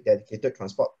should take dedicated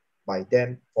transport by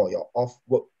them for your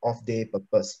off day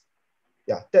purpose.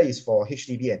 Yeah, that is for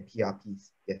HDB and PRPs.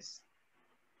 Yes.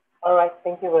 All right,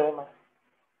 thank you very much.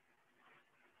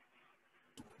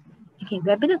 Okay,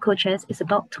 webinar co-chairs, it's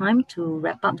about time to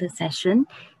wrap up the session.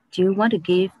 Do you want to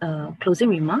give closing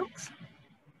remarks?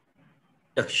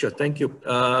 Yeah, sure. Thank you.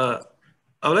 I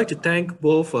would like to thank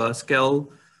both SCAL,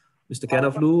 Mr.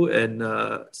 Kenneth Lu, and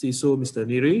CISO, Mr.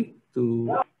 Niri,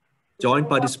 to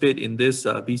participate in this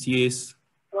BCA's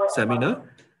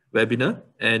webinar,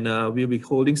 and we'll be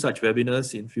holding such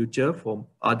webinars in future from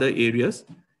other areas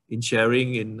in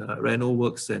sharing in reno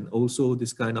works and also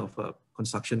this kind of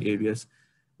construction areas.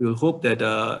 We'll hope that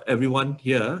everyone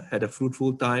here had a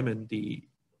fruitful time and the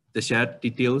shared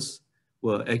details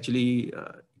were actually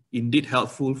indeed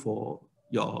helpful for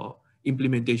your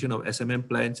implementation of SMM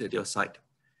plans at your site.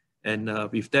 And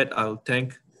with that, I'll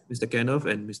thank Mr. Kenneth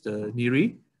and Mr.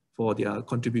 Niri for their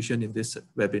contribution in this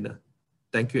webinar.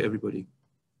 Thank you, everybody.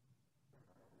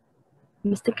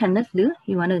 Mr. Kenneth Liu,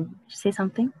 you want to say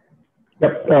something?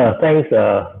 Yep. Thanks,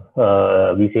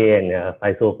 BCA and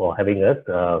SISO for having us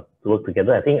to work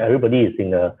together. I think everybody is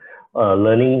in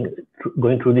learning,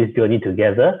 going through this journey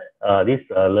together. This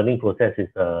learning process is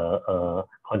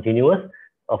continuous.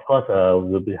 Of course,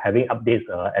 we'll be having updates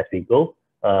as we go.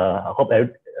 I hope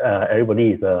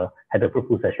everybody had a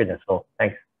fruitful session as well.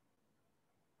 Thanks.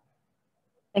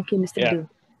 Thank you, Mr. Liu.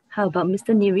 How about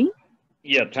Mr. Niri?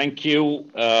 Yeah, thank you,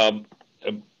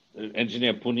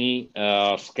 Engineer Puni,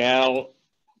 SCAL,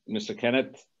 Mr.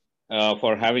 Kenneth,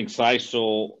 for having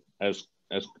SISO as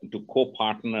to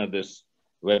co-partner this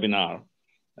webinar.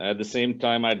 At the same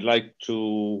time, I'd like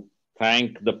to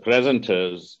thank the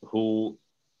presenters who,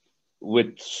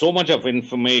 with so much of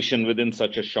information within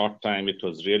such a short time, it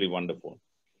was really wonderful.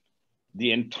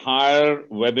 The entire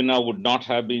webinar would not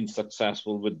have been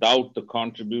successful without the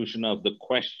contribution of the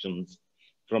questions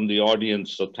from the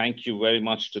audience. So thank you very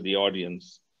much to the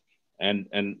audience.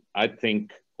 And I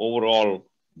think overall,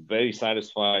 very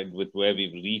satisfied with where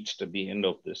we've reached at the end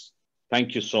of this.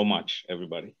 Thank you so much,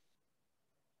 everybody.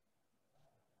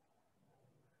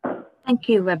 Thank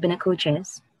you, webinar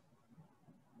co-chairs.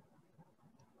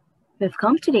 We've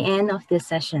come to the end of this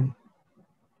session.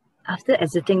 After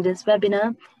exiting this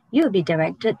webinar, you will be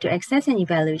directed to access an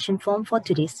evaluation form for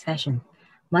today's session.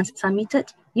 Once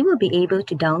submitted, you will be able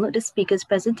to download the speaker's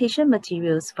presentation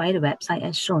materials via the website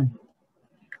as shown.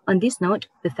 On this note,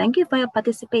 we thank you for your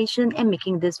participation and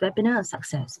making this webinar a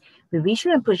success. We wish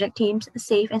you and project teams a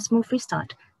safe and smooth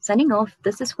restart. Signing off,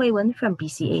 this is Hui Wen from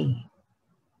BCA.